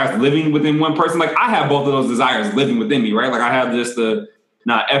those desires living within one person. Like, I have both of those desires living within me, right? Like, I have just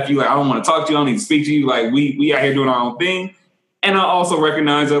F you, like, I don't want to talk to you, I don't need to speak to you, like, we out here doing our own thing. And I also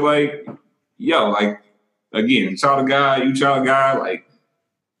recognize that, like, like, again, child of God, you child of God, like,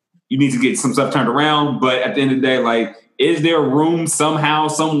 you need to get some stuff turned around. But at the end of the day, like, is there room somehow,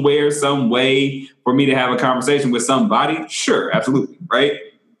 somewhere, some way for me to have a conversation with somebody? Sure, absolutely, right?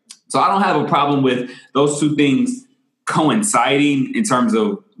 So I don't have a problem with those two things coinciding in terms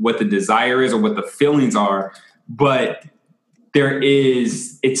of what the desire is or what the feelings are. But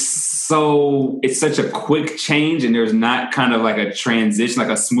it's such a quick change, and there's not kind of like a transition,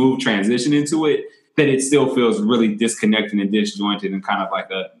 like a smooth transition into it, that it still feels really disconnected and disjointed and kind of like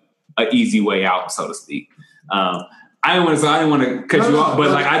a easy way out, so to speak. I didn't want to cut you off,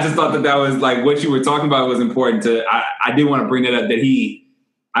 but like, I just thought that was like what you were talking about was important to, I did want to bring that up, that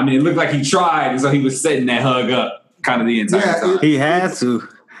it looked like he tried, and so he was setting that hug up kind of the entire time. He had to.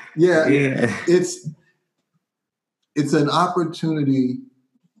 Yeah. It's an opportunity.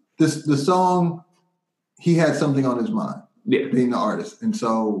 The song, he had something on his mind, being the artist. And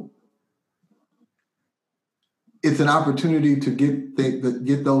so it's an opportunity to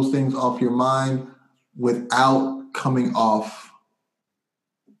get those things off your mind without coming off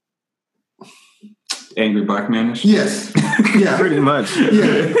angry black manish. Yes. Yeah. Pretty much.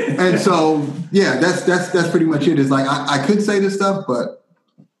 Yeah. And so, that's pretty much it. It's like, I could say this stuff, but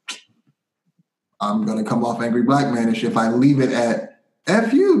I'm going to come off angry black manish if I leave it at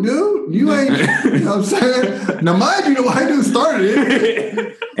F you, dude. You ain't, you know what I'm saying? Now, mind you, the white dude started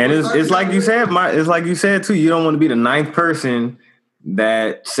it. And it's like you said, it's like you said too, you don't want to be the ninth person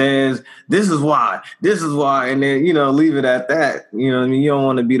that says, this is why, and then, leave it at that. You know what I mean? You don't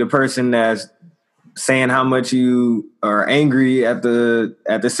want to be the person that's saying how much you are angry at the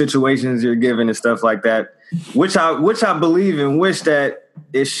situations you're given and stuff like that, which I believe and wish that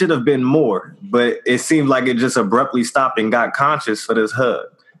it should have been more, but it seemed like it just abruptly stopped and got conscious for this hug.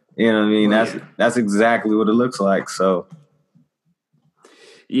 You know what I mean? That's exactly what it looks like. So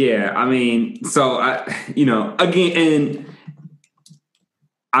yeah, again,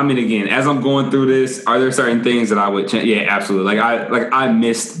 as I'm going through this, are there certain things that I would change? Yeah, absolutely. I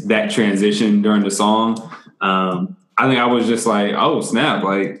missed that transition during the song. I think I was just like, oh snap!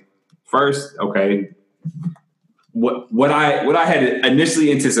 Like, first, okay, what I had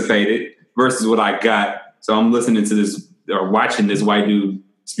initially anticipated versus what I got. So I'm listening to this or watching this white dude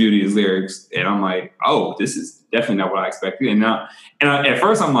spew his lyrics, and I'm like, oh, this is definitely not what I expected. And at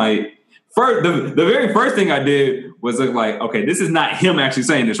first I'm like, the very first thing I did was look like, okay, this is not him actually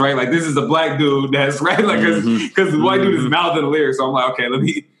saying this, right? Like, this is a black dude that's right, like, because the white dude is mouthing the lyrics. So I'm like, okay, let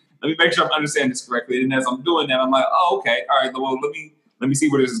me make sure I'm understanding this correctly. And as I'm doing that, I'm like, oh, okay, all right, well, let me see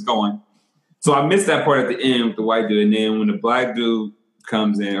where this is going. So I missed that part at the end with the white dude, and then when the black dude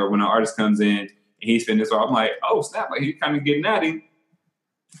comes in, or when the artist comes in and he's spinning this, I'm like, oh snap, like he's kind of getting at him.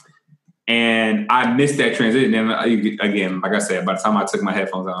 And I missed that transition. And again, like I said, by the time I took my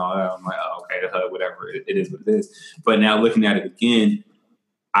headphones and all that, I'm like, oh, okay, the hug, whatever. It is what it is. But now looking at it again,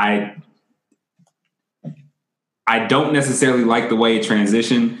 I don't necessarily like the way it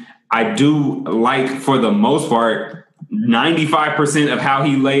transitioned. I do like, for the most part, 95% of how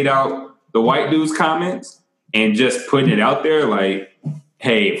he laid out the white dude's comments and just putting it out there. Like,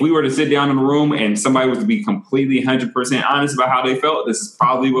 hey, if we were to sit down in a room and somebody was to be completely 100% honest about how they felt, this is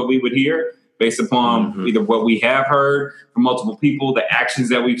probably what we would hear based upon either what we have heard from multiple people, the actions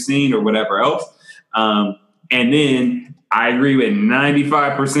that we've seen, or whatever else. And then I agree with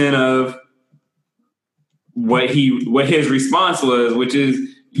 95% of what his response was, which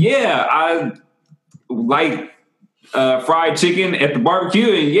is, yeah, I like fried chicken at the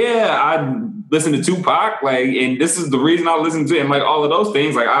barbecue, and yeah, I listen to Tupac, like, and this is the reason I listen to it, and like all of those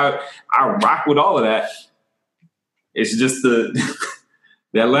things, like I rock with all of that. It's just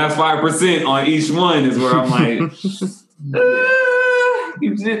that last 5% on each one is where I'm like,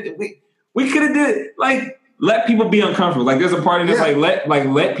 we could have did, like, let people be uncomfortable. Like, there's a part of this,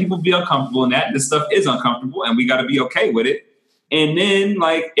 let people be uncomfortable, and that this stuff is uncomfortable, and we got to be okay with it. And then,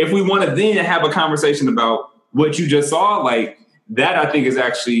 like, if we want to then have a conversation about what you just saw, like, that I think is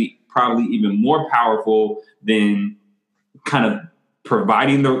actually probably even more powerful than kind of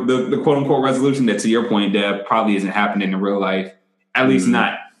providing the quote unquote resolution that, to your point, Deb, probably isn't happening in real life, at least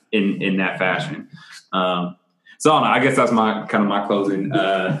not in that fashion. So I guess that's my closing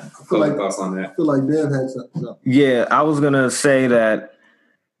thoughts on that. I feel like Dev had something. Yeah, I was gonna say that.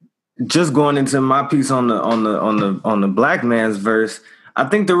 Just going into my piece on the black man's verse, I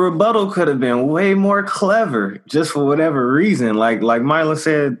think the rebuttal could have been way more clever, just for whatever reason. Like Mila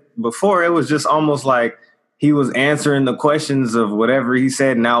said before, it was just almost like he was answering the questions of whatever he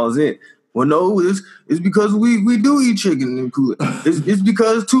said, and that was it. Well, no, it's because we do eat chicken and Kool-Aid. It's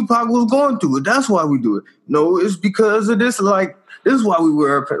because Tupac was going through it. That's why we do it. No, it's because of this. Like, this is why we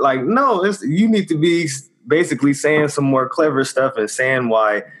wear like. No, you need to be basically saying some more clever stuff and saying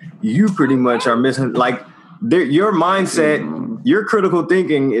why you pretty much are missing. Like, your mindset, your critical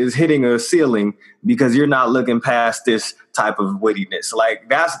thinking is hitting a ceiling because you're not looking past this type of wittiness. Like,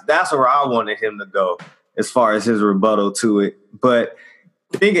 that's where I wanted him to go as far as his rebuttal to it. But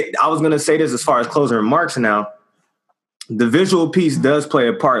I was going to say this as far as closing remarks now. The visual piece does play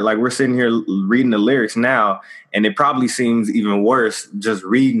a part. Like, we're sitting here reading the lyrics now, and it probably seems even worse just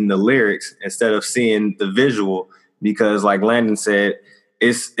reading the lyrics instead of seeing the visual, because like Landon said,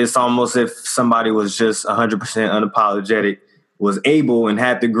 it's almost if somebody was just 100% unapologetic, was able and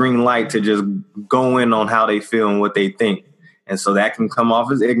had the green light to just go in on how they feel and what they think. And so that can come off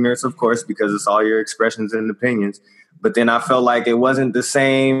as ignorance, of course, because it's all your expressions and opinions. But then I felt like it wasn't the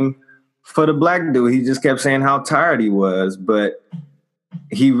same for the black dude. He just kept saying how tired he was, but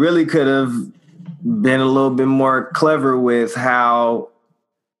he really could have been a little bit more clever with how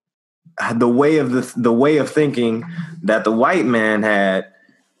the way of thinking that the white man had.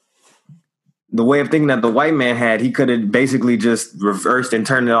 The way of thinking that the white man had, he could have basically just reversed and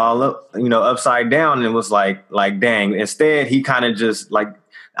turned it all up, upside down, and it was like dang. Instead, he kind of just like.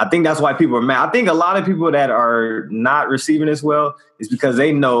 I think that's why people are mad. I think a lot of people that are not receiving this well is because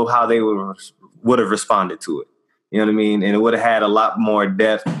they know how they would have responded to it. You know what I mean? And it would have had a lot more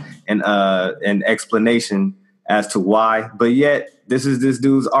depth and explanation as to why. But yet, this is this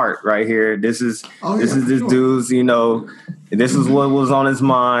dude's art right here. This is this dude's. This is what was on his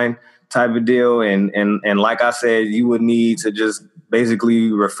mind, type of deal. And like I said, you would need to just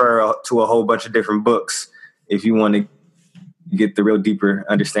basically refer to a whole bunch of different books if you want to get the real deeper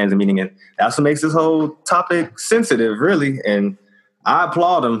understanding and meaning. And that's what makes this whole topic sensitive, really. And I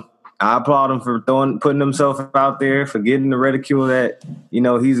applaud him. For putting himself out there, for getting the ridicule that,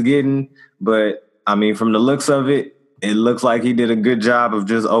 he's getting. But I mean, from the looks of it, it looks like he did a good job of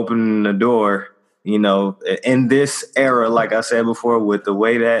just opening the door, in this era, like I said before, with the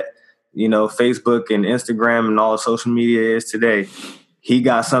way that, Facebook and Instagram and all the social media is today. He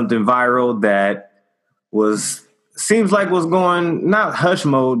got something viral that seems like was going not hush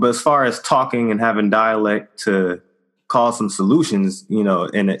mode, but as far as talking and having dialect to cause some solutions,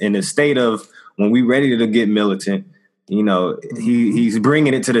 in a state of when we ready to get militant, he's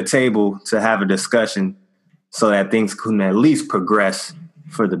bringing it to the table to have a discussion so that things can at least progress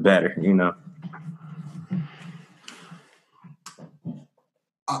for the better,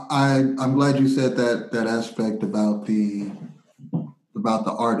 I'm glad you said that aspect about the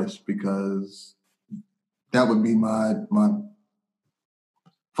artist, because that would be my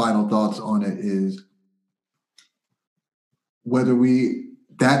final thoughts on it, is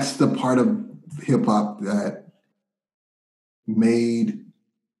that's the part of hip hop that made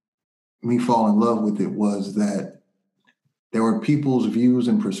me fall in love with it, was that there were people's views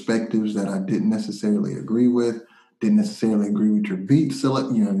and perspectives that I didn't necessarily agree with, didn't necessarily agree with your beat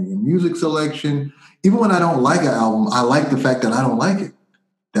select, your music selection. Even when I don't like an album, I like the fact that I don't like it,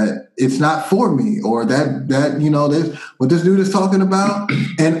 that it's not for me, or that there's what this dude is talking about.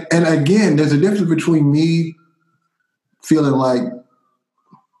 And again, there's a difference between me feeling like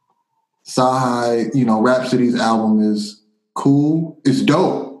Sahai, Rhapsody's album is cool, it's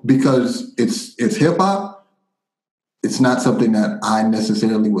dope because it's hip hop. It's not something that I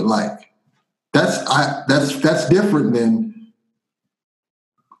necessarily would like. That's different than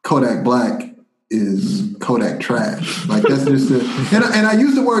Kodak Black is Kodak trash. Like, that's just and I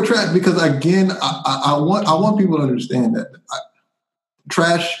use the word trash because, again, I want people to understand that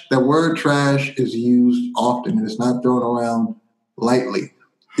trash. That word trash is used often, and it's not thrown around lightly.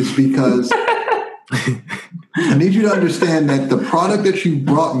 It's because I need you to understand that the product that you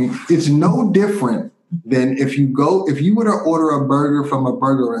brought me, it's no different than if you were to order a burger from a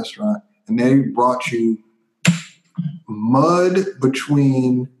burger restaurant and they brought you mud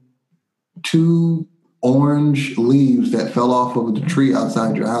between two orange leaves that fell off of the tree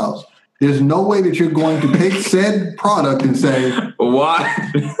outside your house. There's no way that you're going to take said product and say, "What?"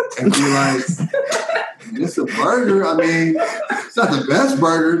 and be like, "It's a burger." I mean, It's not the best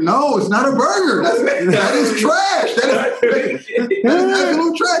burger. No, it's not a burger. That is trash. That is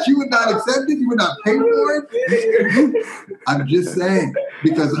absolute trash. You would not accept it. You would not pay for it. I'm just saying,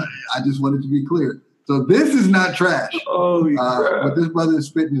 because I just wanted to be clear. So this is not trash. What this brother is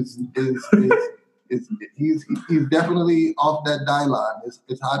spitting is he's definitely off that die line.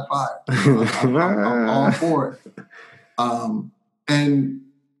 It's hot fire. I'm all for it. And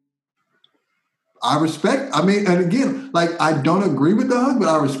I respect. I mean, and again, like I don't agree with the hug, but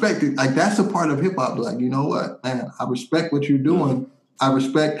I respect it. Like that's a part of hip hop. Like you know what, man, I respect what you're doing. I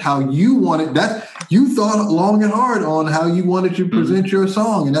respect how you wanted. That you thought long and hard on how you wanted to present your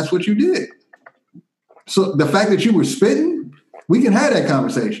song, and that's what you did. So the fact that you were spitting, we can have that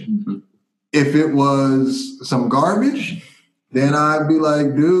conversation. Mm-hmm. If it was some garbage, then I'd be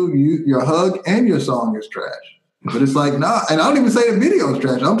like, dude, your hug and your song is trash. But it's like, nah, and I don't even say the video is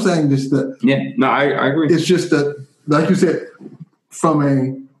trash. I'm saying just the I agree. It's just that, like you said, from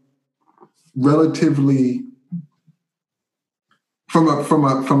a relatively from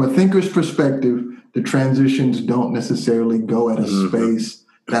a thinker's perspective, the transitions don't necessarily go at a space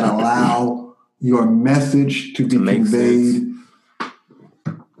that allow your message to be conveyed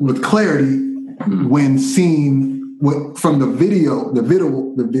with clarity when seen from the video.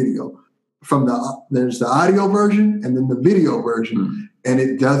 From there's the audio version and then the video version, and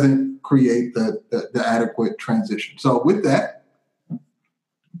it doesn't create the adequate transition. So with that,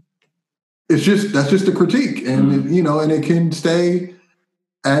 that's just a critique, and and it can stay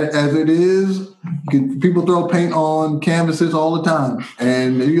as it is. People throw paint on canvases all the time,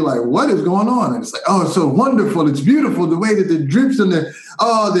 and you're like, "What is going on?" And it's like, "Oh, it's so wonderful! It's beautiful the way that the drips and the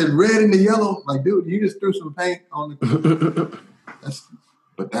red and the yellow." Like, dude, you just threw some paint on the.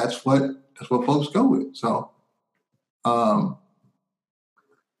 That's what folks go with. So,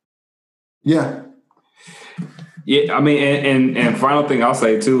 yeah. I mean, and final thing I'll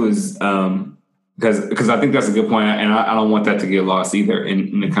say too is because I think that's a good point, and I don't want that to get lost either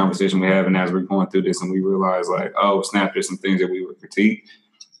in the conversation we're having as we're going through this, and we realize like, oh snap, there's some things that we would critique.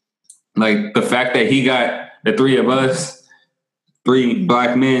 Like the fact that he got the three of us, 3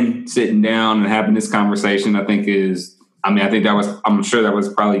 black men sitting down and having this conversation, I think I'm sure that was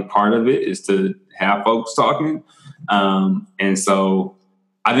probably part of it, is to have folks talking. And so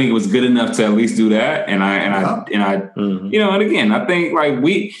I think it was good enough to at least do that. And and again, I think like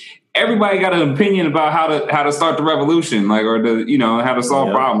everybody got an opinion about how to start the revolution, like, or how to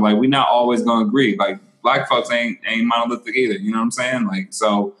solve problems. Like, we're not always going to agree. Like, black folks ain't monolithic either. You know what I'm saying? Like,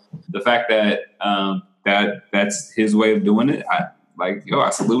 so the fact that that's his way of doing it, I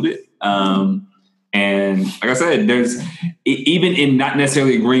salute it. And like I said, there's even in not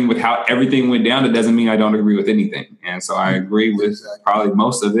necessarily agreeing with how everything went down, it doesn't mean I don't agree with anything. And so I agree with probably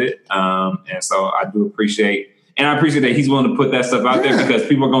most of it. And so I do appreciate, and I appreciate that he's willing to put that stuff out there, because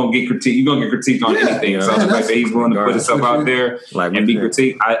people are going to get critiqued. You're going to get critiqued on anything. So the fact that he's willing to put himself out there and be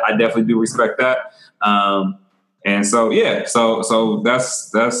critiqued, I definitely do respect that. And so, so that's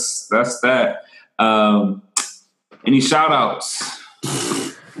that. Any shout outs?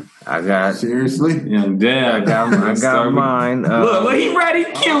 I got seriously, Young Dev. I got mine. Look, he ready,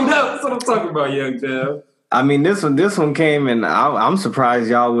 queued up. That's what I'm talking about, Young Dev. I mean, this one came, and I'm surprised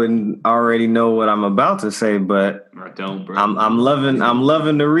y'all wouldn't already know what I'm about to say, but I don't, bro. I'm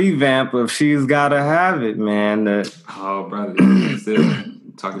loving the revamp of "She's Gotta Have It," man. Oh, brother,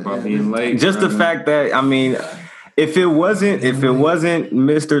 talk about being late. Just brother. The fact that, I mean, if it wasn't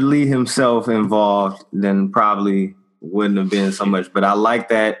Mr. Lee himself involved, then probably wouldn't have been so much. But I like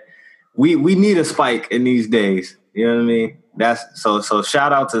that. We need a Spike in these days. You know what I mean? That's so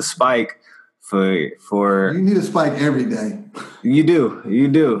shout out to Spike for you need a Spike every day. You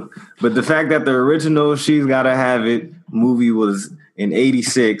do. But the fact that the original She's Gotta Have It movie was in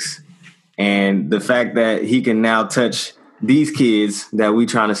 86, and the fact that he can now touch these kids that we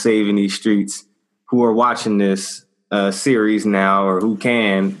trying to save in these streets who are watching this series now, or who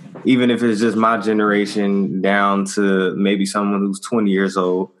can, even if it's just my generation down to maybe someone who's 20 years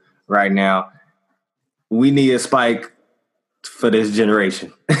old right now, we need a Spike for this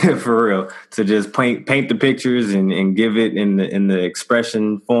generation, for real, to just paint the pictures and give it in the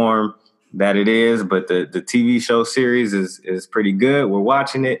expression form that it is. But the TV show series is pretty good. We're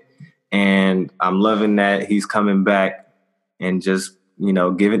watching it, and I'm loving that he's coming back and just,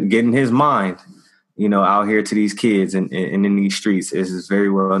 getting his mind, out here to these kids and in these streets is very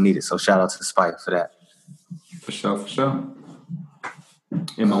well needed. So shout out to Spike for that. For sure.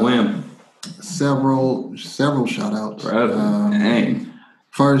 In my whim. Several shout outs. Dang.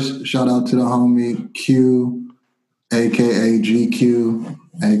 First, shout out to the homie Q, aka GQ,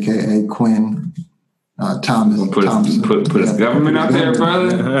 aka Quinn. Thomas. Put his government out there,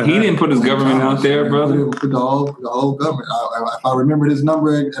 brother. He didn't put his government out there, brother. Put the whole government. If I remember his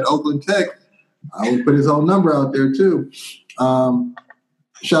number at Oakland Tech, I would put his own number out there too.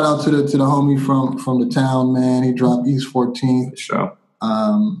 Shout out to the homie from the town, man. He dropped East 14th. Sure.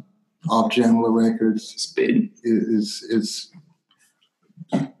 Off Jamla Records. Spin. It's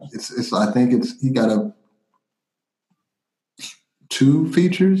I think he got 2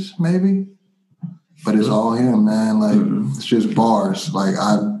 features maybe. But it's all him, man. Like it's just bars. Like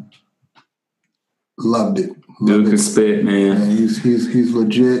I loved it. Dude can spit, man. And he's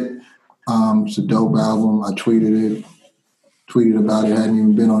legit. It's a dope album. I tweeted about it. I hadn't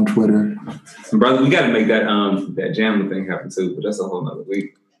even been on Twitter. Brother, we got to make that Jamla thing happen too. But that's a whole nother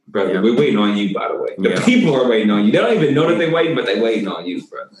week. Brother, we're waiting on you, by the way. The people are waiting on you. They don't even know that they're waiting, but they're waiting on you,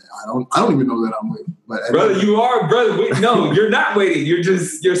 brother. I don't even know that I'm waiting. But brother, you are, brother. No, you're not waiting. You're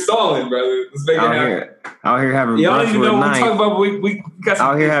stalling, brother. Let's make it happen. Out here having brunch with Ninth.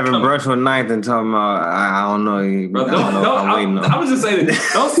 Out here having brunch with Ninth and talking about I don't know. Brother, I was just saying,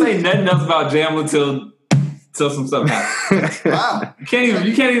 don't say nothing else about Jamla till some stuff happens. Wow. You can't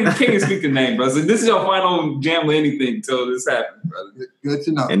even speak the name, brother. So this is your final Jamla anything till this happens, brother. Good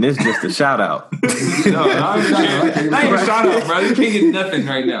to know. And this is just a shout out. No, not even a shout out, brother. You can't get nothing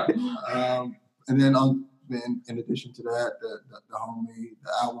right now. And then in addition to that, the homie,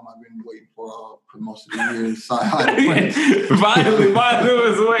 the album I've been waiting for most of the years, Finally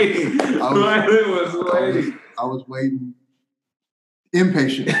was waiting. I was waiting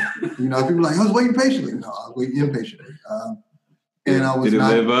impatiently. People are like, I was waiting patiently. No, I was waiting impatiently. And I was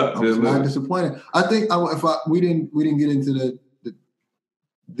not disappointed. I think we didn't get into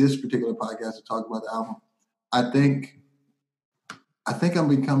this particular podcast to talk about the album. I think I'm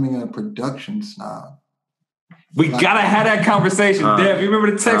becoming a production snob. We gotta have that conversation, Dev. You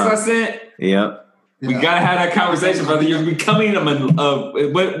remember the text I sent? Yep. We gotta have that conversation, brother. You're becoming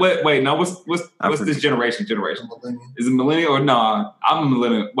wait. Now what's this generation? Is it millennial or no? I'm a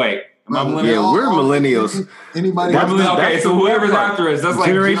millennial. Wait, am I millennial? Yeah, we're millennials. Anybody? Okay, so whoever's after us, that's like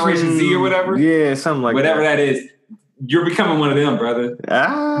Generation Z or whatever. Yeah, something like whatever that is. You're becoming one of them, brother.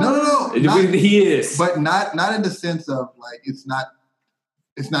 No. He is, but not in the sense of like it's not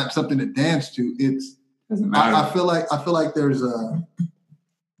something to dance to. It's doesn't matter. I feel like there's a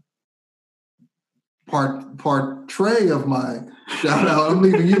portray of my shout out. I'm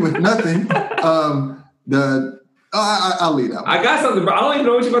leaving you with nothing. I'll leave that one. I got something, bro. I don't even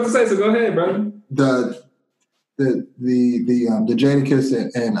know what you're about to say, so go ahead, brother. The Jadakiss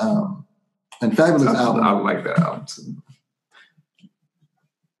and Fabulous album. I like that album too.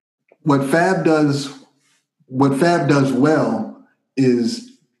 What Fab does well is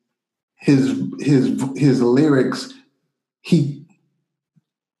his lyrics.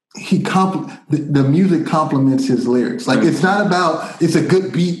 The music complements his lyrics. Like it's not about it's a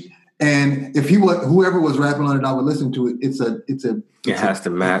good beat, and if whoever was rapping on it, I would listen to it. It has to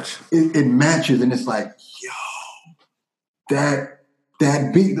match. It matches, and it's like, yo, that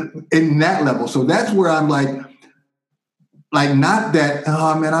beat in that level. So that's where I'm like not that.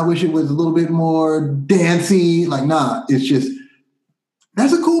 Oh man, I wish it was a little bit more dancey. Like nah, it's just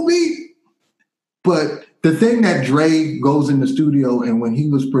that's a cool beat, but. The thing that Dre goes in the studio and when he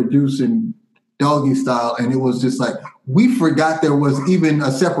was producing Doggy Style, and it was just like, we forgot there was even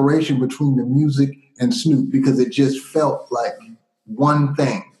a separation between the music and Snoop because it just felt like one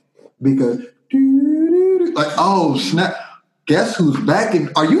thing. Because, like, oh, snap. Guess who's back?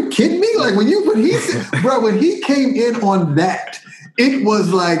 Are you kidding me? Like, when he came in on that, it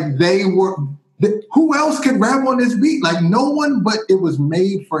was like who else could rap on this beat? Like, no one, but it was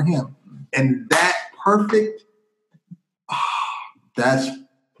made for him. And that perfect. That's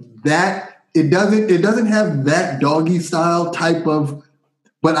that. It doesn't have that Doggy Style type of.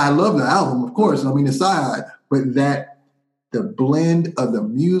 But I love the album, of course. I mean, it's side, but the blend of the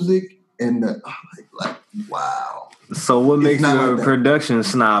music and the like wow. So what makes you a production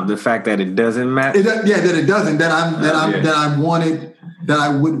snob? The fact that it doesn't match. That it doesn't.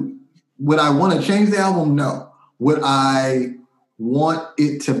 Would I want to change the album? No. Would I want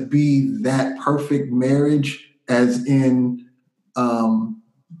it to be that perfect marriage as in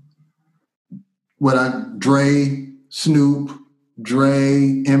Dre, Snoop,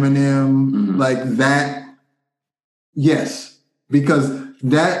 Dre, Eminem, like that? Yes. Because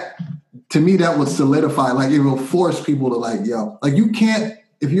that, to me, that would solidify, like it will force people to like, yo, like you can't,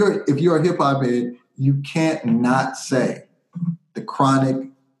 if you're a hip hop head, you can't not say The Chronic,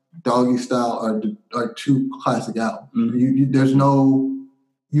 Doggy Style are two classic albums. Mm-hmm.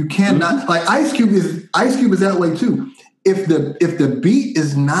 You cannot like Ice Cube is that way too. If the beat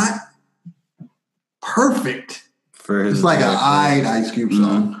is not perfect, it's like an eyed Ice Cube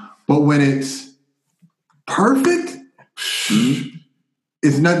song. Mm-hmm. But when it's perfect,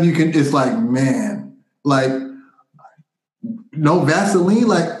 it's nothing you can. It's like, man, like no Vaseline,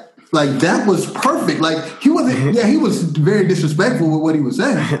 like that was perfect. Like he wasn't. Yeah, he was very disrespectful with what he was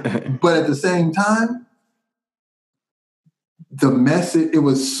saying, but at the same time, the message. It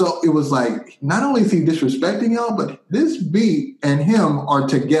was like not only is he disrespecting y'all, but this beat and him are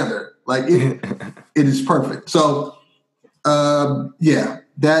together. Like it is perfect. So, yeah.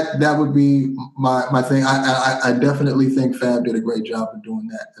 That would be my thing. I definitely think Fab did a great job of doing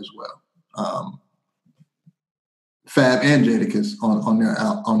that as well. Fab and Jadakiss on their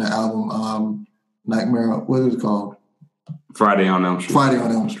album Nightmare. What is it called? Friday on Elm Street. Friday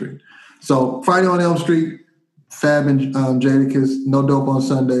on Elm Street. So Friday on Elm Street, Fab and Jadakiss, No Dope on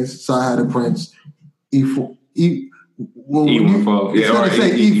Sundays, Sci-Hi the Prince, E14. It's going to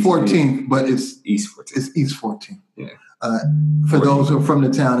say E14, but it's East 14. It's East 14. Yeah. For those who are from the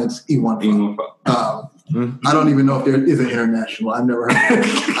town, it's E15. I don't even know if there is an international. I've never heard of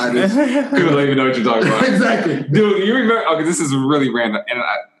it. People don't even know what you're talking about. Exactly. Dude, you remember? Okay, this is really random. And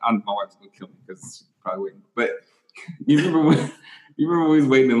my wife's going to kill me because she's probably waiting. But you remember when we was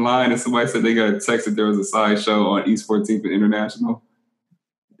waiting in line and somebody said they got a text that there was a sideshow on East 14th and International?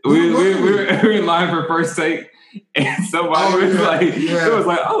 We were in line for First Take. And somebody was like, it was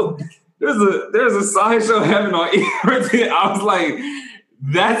like, oh, there's a sideshow happening on E14. I was like,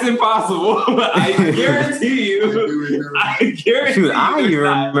 that's impossible. I guarantee you. I guarantee you. I even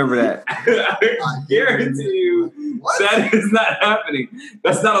remember that. I guarantee you that is not happening.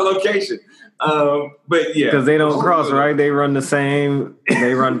 That's not a location. But yeah, because they don't cross, right? They run the same.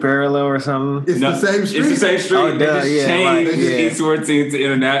 They run parallel or something. It's the same street. It's the same street. Oh, they just changed East 14 to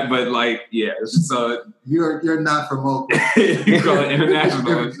Internet, but like, yeah. So you're not from Oakland. You call it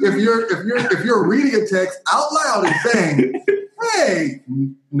international. If you're reading a text out loud and saying, "Hey,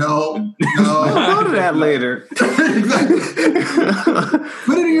 no, go to that later." Exactly.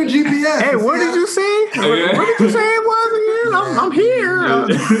 Put it in your GPS. Hey, where did you say? Where did you say it was again? I'm here.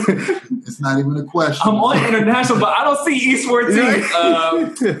 It's not even a question. I'm on International, but I don't see East 14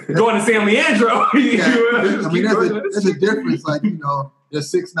 going to San Leandro. I mean, there's a difference. Like,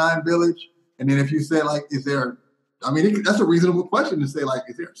 there's 6ix9ine Village, and then if you say like, is there? I mean, that's a reasonable question to say. Like,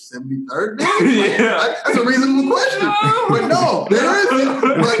 is there a 73rd Village? That's a reasonable question. But no, there isn't.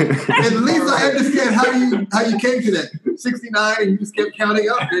 But at least I understand how you came to that 69, and you just kept counting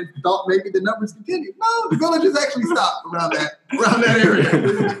up and thought maybe the numbers continued. No, the villages actually stopped around that area.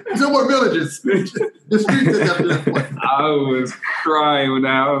 There's no more villages. The streets is after that point. I was crying when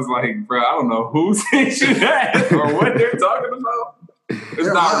I was like, bro, I don't know who sent you that or what they're talking about.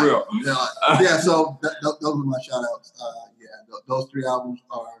 It's not real. Yeah, so those are my shout outs. Those 3 albums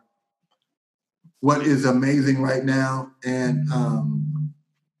are what is amazing right now. And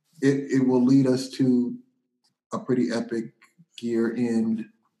it will lead us to a pretty epic year end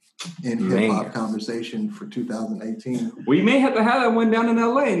in hip hop conversation for 2018. We may have to have that one down in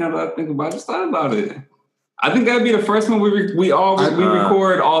LA now that I think about it. Just thought about it. I think that'd be the first one we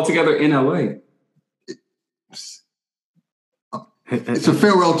record all together in LA. It's a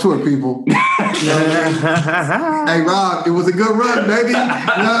farewell tour, people. Hey, Rob, it was a good run, baby. You know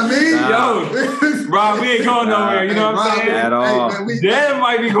what I mean? Yo, Rob, we ain't going nowhere. You know what I'm saying? At all. Dan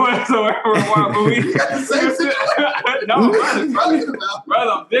might be going somewhere for a while, but we got the same situation. No,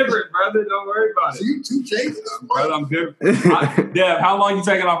 brother, I'm different, brother. Don't worry about it. So you 2 Chainz? Brother, I'm different. Dev, how long you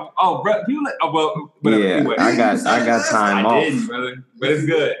taking off? Oh, bro, anyway. I got time off. I didn't, brother. But it's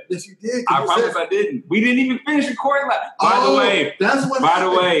good. Yes, you did. I promise I didn't. We didn't even finish recording. By the way. That's what. By the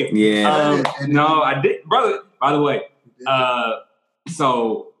way. Yeah. No, I did, brother. By the way.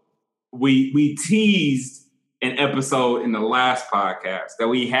 So we teased an episode in the last podcast that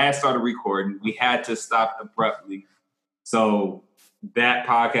we had started recording. We had to stop abruptly. So that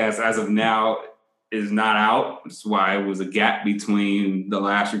podcast, as of now, is not out. That's why it was a gap between the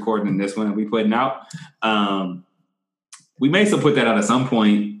last recording and this one that we putting out. We may still put that out at some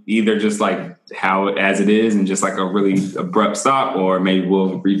point, either just like how as it is and just like a really abrupt stop, or maybe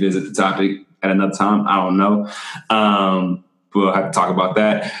we'll revisit the topic at another time. I don't know. We'll have to talk about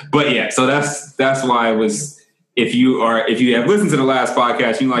that. But yeah, so that's why it was. If you have listened to the last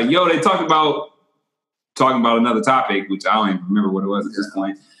podcast, you're like, yo, they talking about another topic, which I don't even remember what it was at this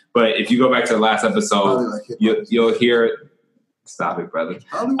point. But if you go back to the last episode, you'll hear. Stop it, brother.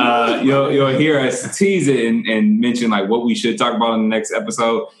 You'll hear us tease it and mention like what we should talk about in the next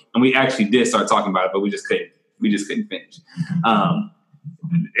episode, and we actually did start talking about it, but we just couldn't finish.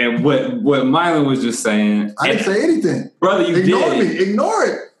 And what Mylan was just saying, I didn't say anything, brother. You ignore did. me. Ignore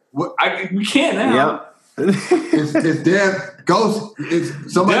it. What? We can't now. Yep. It's Dev. Ghost.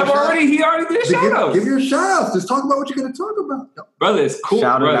 It's somebody. Dev already. He already did shout outs. Give your shout outs. Just talk about what you're going to talk about, brother. It's cool.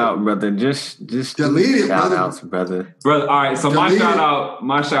 Shout brother. it out, brother. Just delete it, shout brother. outs, brother. Brother. All right. So Delete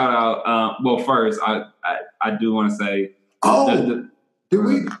my shout out. Well, first I do want to say. Did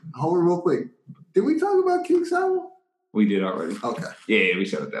we hold it real quick? Did we talk about King Samuel? We did already. Okay. Yeah, we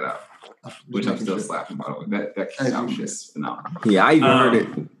shouted that out. Which I'm still slapping, by the way. That King Samuel is phenomenal. Yeah, I even heard it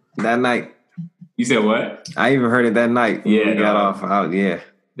that night. You said what? I even heard it that night. Yeah, we got off out. Yeah,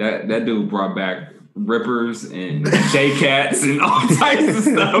 that dude brought back rippers and J-Cats and all types of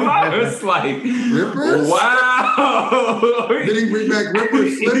stuff. I was like, rippers? Wow. Did he bring back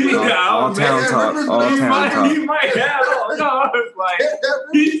rippers? All town talk. He might have. No, I was like,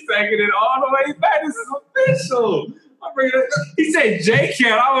 he's taking it all the way back. This is official. He said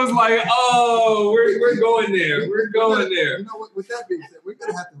J-Cat. I was like, oh, we're going there. We're going there. You know what? With that being said, we're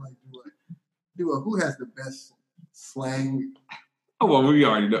gonna have to like do a who has the best slang. Oh well, we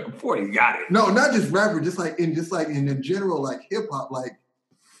already know. 40 got it. No, not just rapper, just like in the general like hip hop, like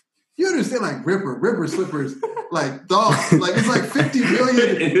you understand like ripper slippers, like dogs, like it's like 50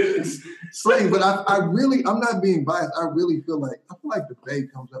 million slang. But I'm not being biased. I feel like the Bay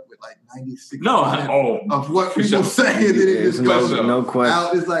comes up with like 96% of what people say, and then it just goes no question.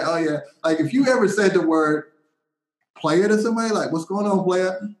 out. It's like, oh yeah, like if you ever said the word player to somebody, like what's going on,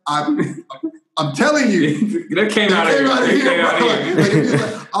 player? I'm telling you, that came out of here.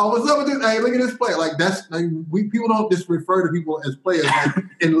 Like, oh, what's up with this? Hey, look at this player. Like that's like people don't just refer to people as players like,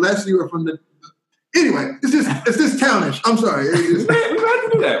 unless you are from the. Anyway, it's just townish. I'm sorry. We might have to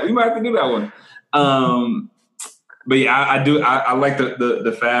do that. We might have to do that one. But yeah, I do. I like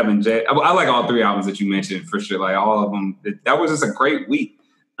the Fab and Jay. I like all three albums that you mentioned for sure. Like all of them. That was just a great week.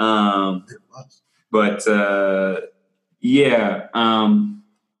 It was. But yeah.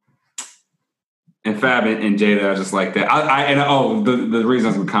 And Fab and Jada, I just like that. The reason I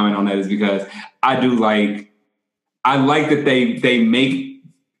was going to comment on that is because I like that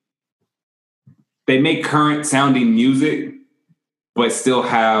they make current sounding music, but still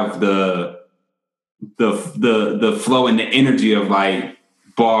have the flow and the energy of like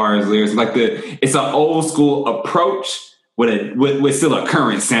bars, lyrics. Like it's an old school approach with still a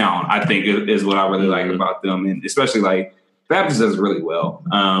current sound. I think is what I really like about them, and especially like Fab just does really well.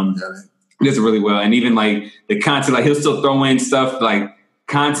 Does really well, and even like the content, like he'll still throw in stuff like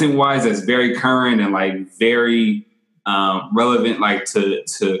content wise that's very current and like very relevant, like to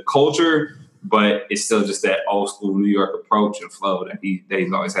culture, but it's still just that old school New York approach and flow that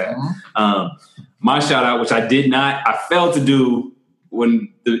he's always had. My shout out, which I failed to do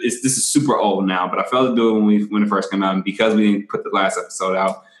when this is super old now, but I failed to do it when it first came out, and because we didn't put the last episode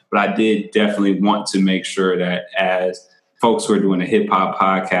out, but I did definitely want to make sure that as folks who are doing a hip hop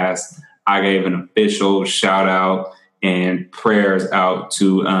podcast, I gave an official shout out and prayers out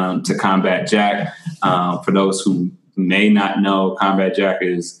to Combat Jack. For those who may not know, Combat Jack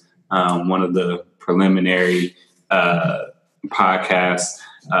is one of the preliminary podcast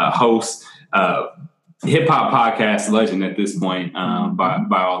hosts, hip hop podcast legend at this point, by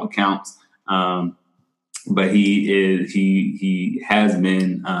all accounts. But he has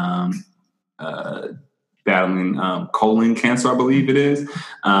been battling colon cancer, I believe it is.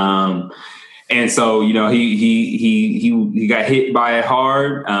 And so, you know, he got hit by it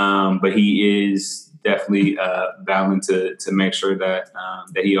hard, but he is definitely battling to make sure that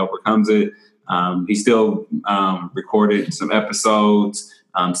he overcomes it. He still recorded some episodes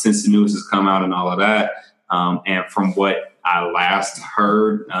since the news has come out and all of that. And from what I last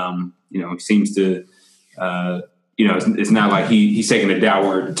heard, you know, he seems to you know, it's not like he's taking a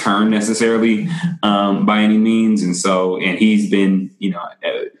downward turn necessarily by any means. And he's been, you know,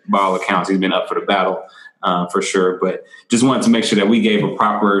 by all accounts, he's been up for the battle for sure. But just wanted to make sure that we gave a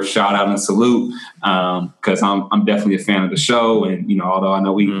proper shout out and salute because I'm definitely a fan of the show. And, you know, although I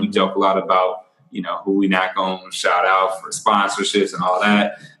know we joke a lot about, you know, who we not going to shout out for sponsorships and all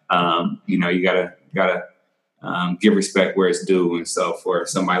that, you know, you gotta give respect where it's due. And so for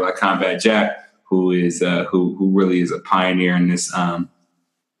somebody like Combat Jack, who is who really is a pioneer in this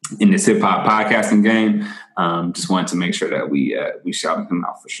hip hop podcasting game. Just wanted to make sure that we shouted him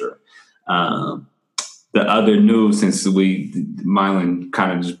out for sure. The other news, since Mylan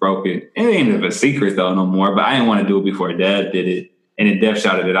kind of just broke it, it ain't a secret though no more. But I didn't want to do it before Dev did it, and then Dev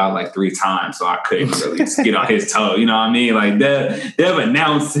shouted it out like 3 times, so I couldn't really get on his toe. You know what I mean? Like Dev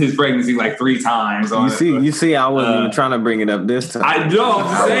announced his pregnancy like 3 times. You see, I wasn't even trying to bring it up this time. I know.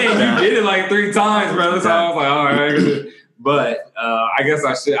 I'm saying you did it like 3 times, brother. So I was like, all right. But I guess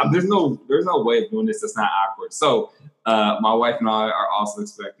I should. There's no way of doing this that's not awkward. So my wife and I are also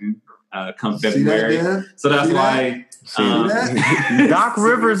expecting come See February. that, So that's See why. that? Doc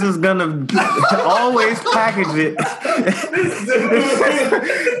Rivers is gonna always package it.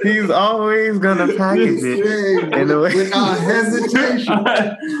 He's always gonna package it in a way. Without hesitation.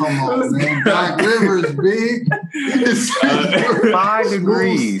 Come on, man. Doc Rivers, big. 5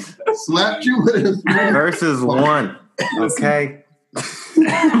 degrees Slapped you with it. versus 1. Okay.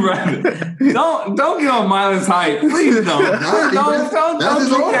 Right. Don't get on Milan's hype. Please don't. Don't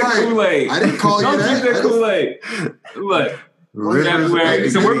drink that Kool-Aid. I didn't call you that. Don't drink that Kool-Aid. Look, February.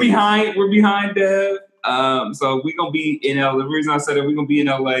 So we're behind Dev. So we're gonna be in LA. The reason I said that we're gonna be in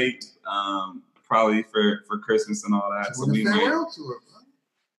LA probably for Christmas and all that. So we might.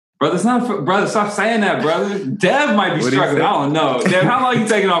 Brother, stop saying that, brother. Dev might be struggling. I don't know. Dev, how long you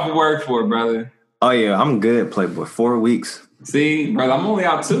taking off of work for, brother? Oh yeah, I'm good, Playboy. 4 weeks. See, brother, I'm only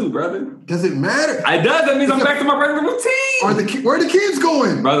out 2, brother. Does it matter? It does. That means I'm back to my regular routine. Where are the kids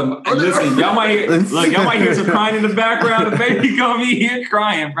going? Brother, listen, y'all might hear some crying in the background. The baby gonna be here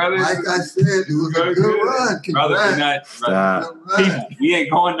crying, brother. Like I said, it was a good run. Brother, people, we ain't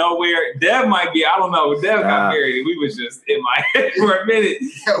going nowhere. Dev might be, I don't know. Dev got married and we was just in my head for a minute.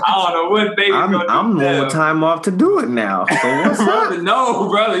 I don't know what baby's gonna do. I'm more time off to do it now. So what's brother, up? No,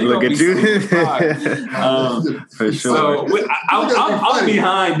 brother. Look at you. For sure. So I'm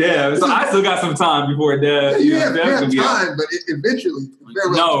behind Dev, so I still got some time before Dev. We have time, but eventually.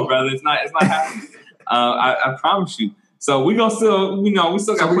 No, brother, it's not happening. I promise you. So we gonna still, we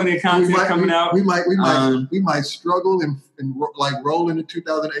still got plenty of content coming out. We might struggle and like roll into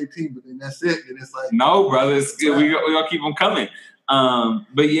 2018, but then that's it. And it's like no, brother, it's good. We gonna keep them coming.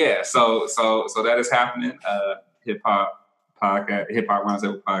 But yeah, so that is happening. Hip Hop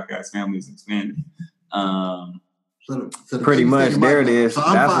Roundtable Podcast, Families Expanding. So pretty much, there it is. So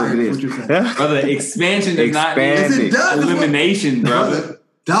that's what it is. Brother, expansion is not elimination, brother.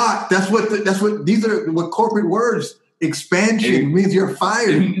 Doc, that's what these are what corporate words. Expansion means you're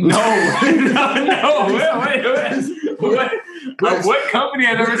fired. No. Wait. What company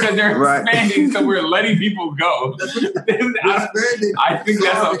has ever said they're expanding, so we're letting people go? I think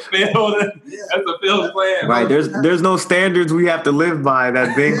that's a failed plan. Right. There's no standards we have to live by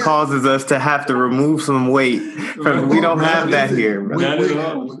that then causes us to have to remove some weight. We don't have that here.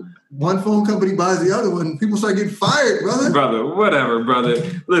 One phone company buys the other one, people start getting fired, brother. Brother, whatever, brother.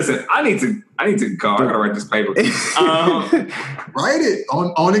 Listen, I need to go. I gotta write this paper. Write it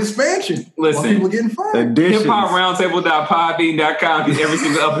on expansion. Listen, people getting fired. HipHopRoundtable.podbean.com. Get every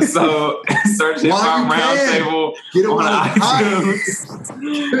single episode. Search Hip Hop Roundtable on iTunes.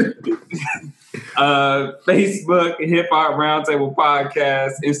 Facebook, Hip Hop Roundtable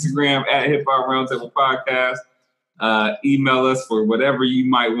Podcast. Instagram at Hip Hop Roundtable Podcast. Email us for whatever you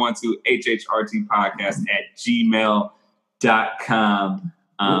might want to, hhrtpodcast@gmail.com.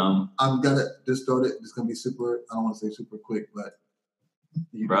 I'm gonna just start it. It's gonna be super. I don't want to say super quick, but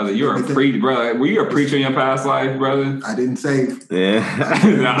brother, you're a preacher, brother. Were you a preacher in your past life, brother? I didn't say. Yeah,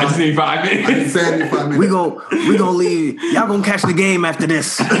 I just need 5 minutes. I didn't say 5 minutes. We gonna leave. Y'all gonna catch the game after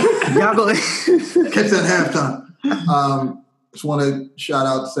this. Y'all gonna catch that halftime. Just want to shout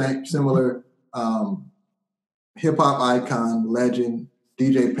out similar. Hip hop icon, legend,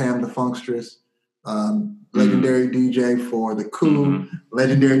 DJ Pam the Funkstress, legendary DJ for the Coup,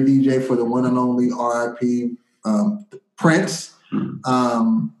 legendary DJ for the one and only R.I.P. Prince.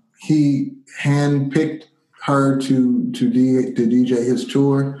 He handpicked her to DJ his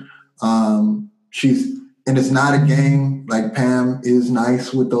tour. And it's not a game. Like Pam is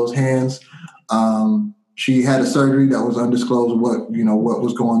nice with those hands. She had a surgery that was undisclosed what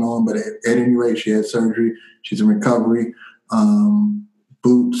was going on, but at any rate, she had surgery. She's in recovery.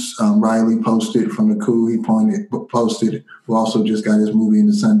 Boots, Riley posted from the Coup. He posted, who also just got his movie in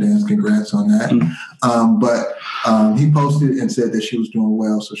the Sundance. Congrats on that. But he posted and said that she was doing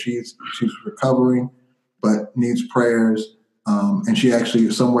well. So she's recovering, but needs prayers. And she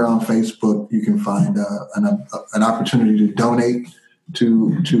actually, somewhere on Facebook, you can find an opportunity to donate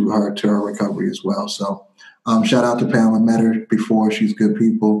to her recovery as well. So shout out to Pam. I met her before. She's good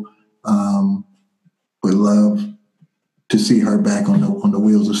people. Would love to see her back on the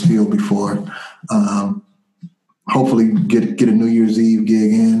wheels of steel before. Hopefully get a New Year's Eve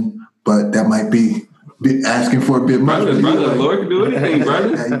gig in, but that might be asking for a bit much. Brother, the Lord can do anything,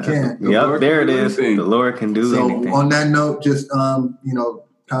 brother. Yeah, you can. Yep, there it is. The Lord can do anything. So on that note, just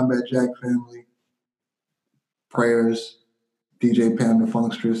Combat Jack family, prayers. DJ Pam the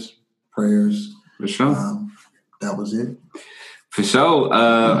Funkstress, prayers. For sure. That was it. For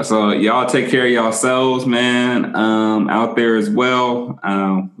sure. So y'all take care of yourselves, man. Out there as well.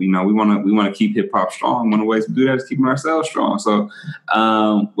 We want to keep hip hop strong. One of the ways to do that is keeping ourselves strong. So,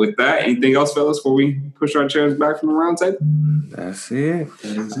 with that, anything else, fellas, before we push our chairs back from the round table? That's it.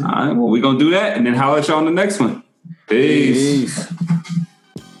 All right. Well, we're gonna do that, and then holler at y'all on the next one. Peace.